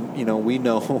selfish and, we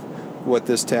know what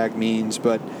this tag means.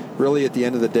 But really at the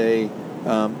end of the day,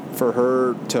 for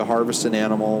her to harvest an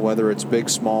animal, whether it's big,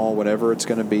 small, whatever it's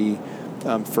going to be,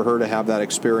 for her to have that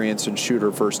experience and shoot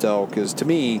her first elk is, to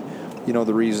me,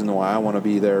 the reason why I want to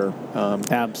be there.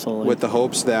 Absolutely. With the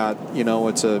hopes that,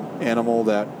 it's an animal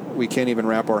that we can't even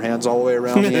wrap our hands all the way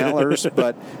around the antlers.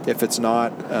 But if it's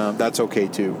not, that's okay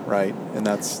too, right? And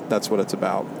that's what it's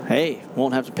about. Hey,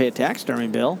 won't have to pay a taxidermy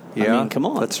bill. Yeah, come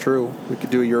on. That's true. We could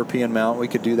do a European mount. We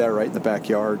could do that right in the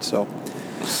backyard. So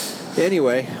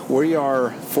anyway, we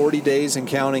are 40 days and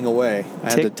counting away.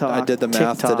 I did the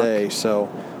math today.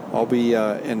 So I'll be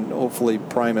in hopefully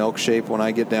prime elk shape when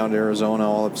I get down to Arizona.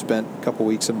 I'll have spent a couple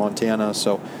weeks in Montana.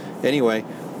 So anyway,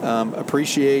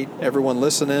 appreciate everyone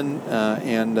listening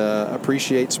and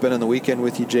appreciate spending the weekend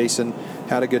with you, Jason.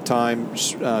 Had a good time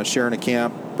sharing a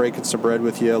camp, breaking some bread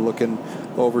with you, looking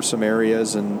over some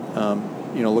areas, and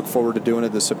look forward to doing it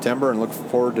this September and look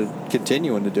forward to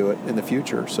continuing to do it in the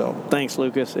future. So thanks,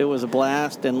 Lucas. It was a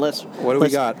blast. And what do we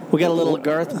got? We got a little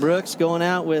Garth Brooks going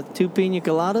out with 2 pina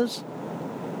coladas.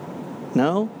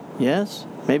 No? Yes?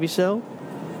 Maybe so?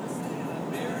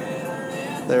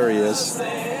 There he is.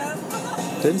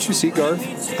 Didn't you see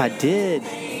Garth? I did.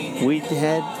 We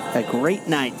had a great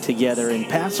night together in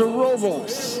Paso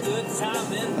Robles.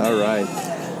 All right.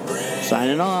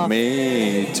 Signing off.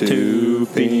 Me 2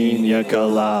 pina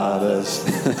coladas.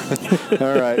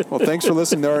 All right. Well, thanks for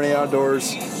listening to RNA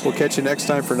Outdoors. We'll catch you next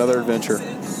time for another adventure.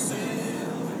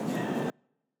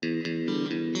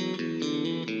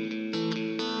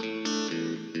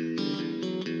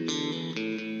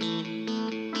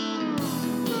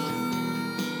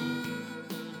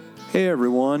 Hey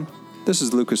everyone, this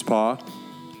is Lucas Paw,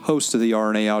 host of the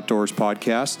RNA Outdoors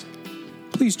podcast.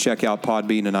 Please check out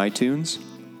Podbean and iTunes.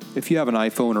 If you have an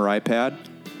iPhone or iPad,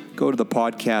 go to the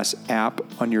podcast app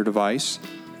on your device,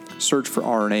 search for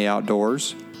RNA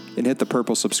Outdoors, and hit the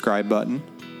purple subscribe button.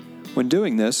 When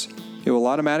doing this, it will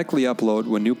automatically upload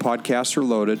when new podcasts are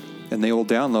loaded, and they will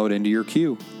download into your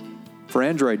queue. For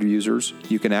Android users,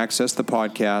 you can access the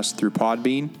podcast through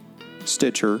Podbean,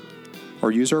 Stitcher,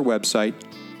 or use our website,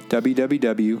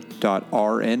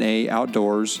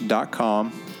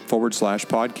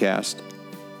 www.rnaoutdoors.com/podcast.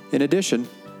 In addition,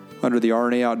 under the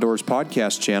RNA Outdoors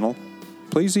podcast channel,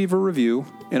 please leave a review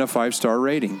and a 5-star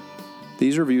rating.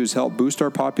 These reviews help boost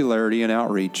our popularity and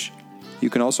outreach. You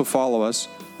can also follow us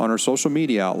on our social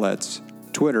media outlets,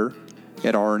 Twitter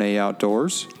at RNA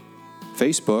Outdoors,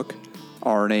 Facebook,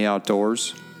 RNA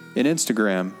Outdoors, and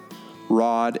Instagram,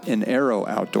 Rod and Arrow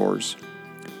Outdoors.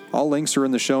 All links are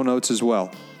in the show notes as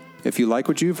well. If you like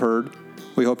what you've heard,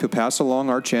 we hope you'll pass along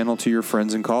our channel to your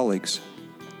friends and colleagues.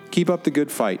 Keep up the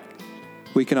good fight.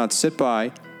 We cannot sit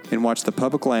by and watch the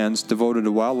public lands devoted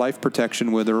to wildlife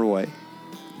protection wither away.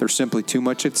 There's simply too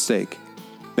much at stake.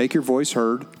 Make your voice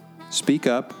heard, speak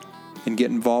up, and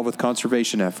get involved with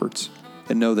conservation efforts,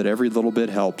 and know that every little bit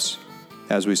helps.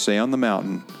 As we say on the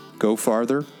mountain, go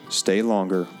farther, stay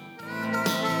longer.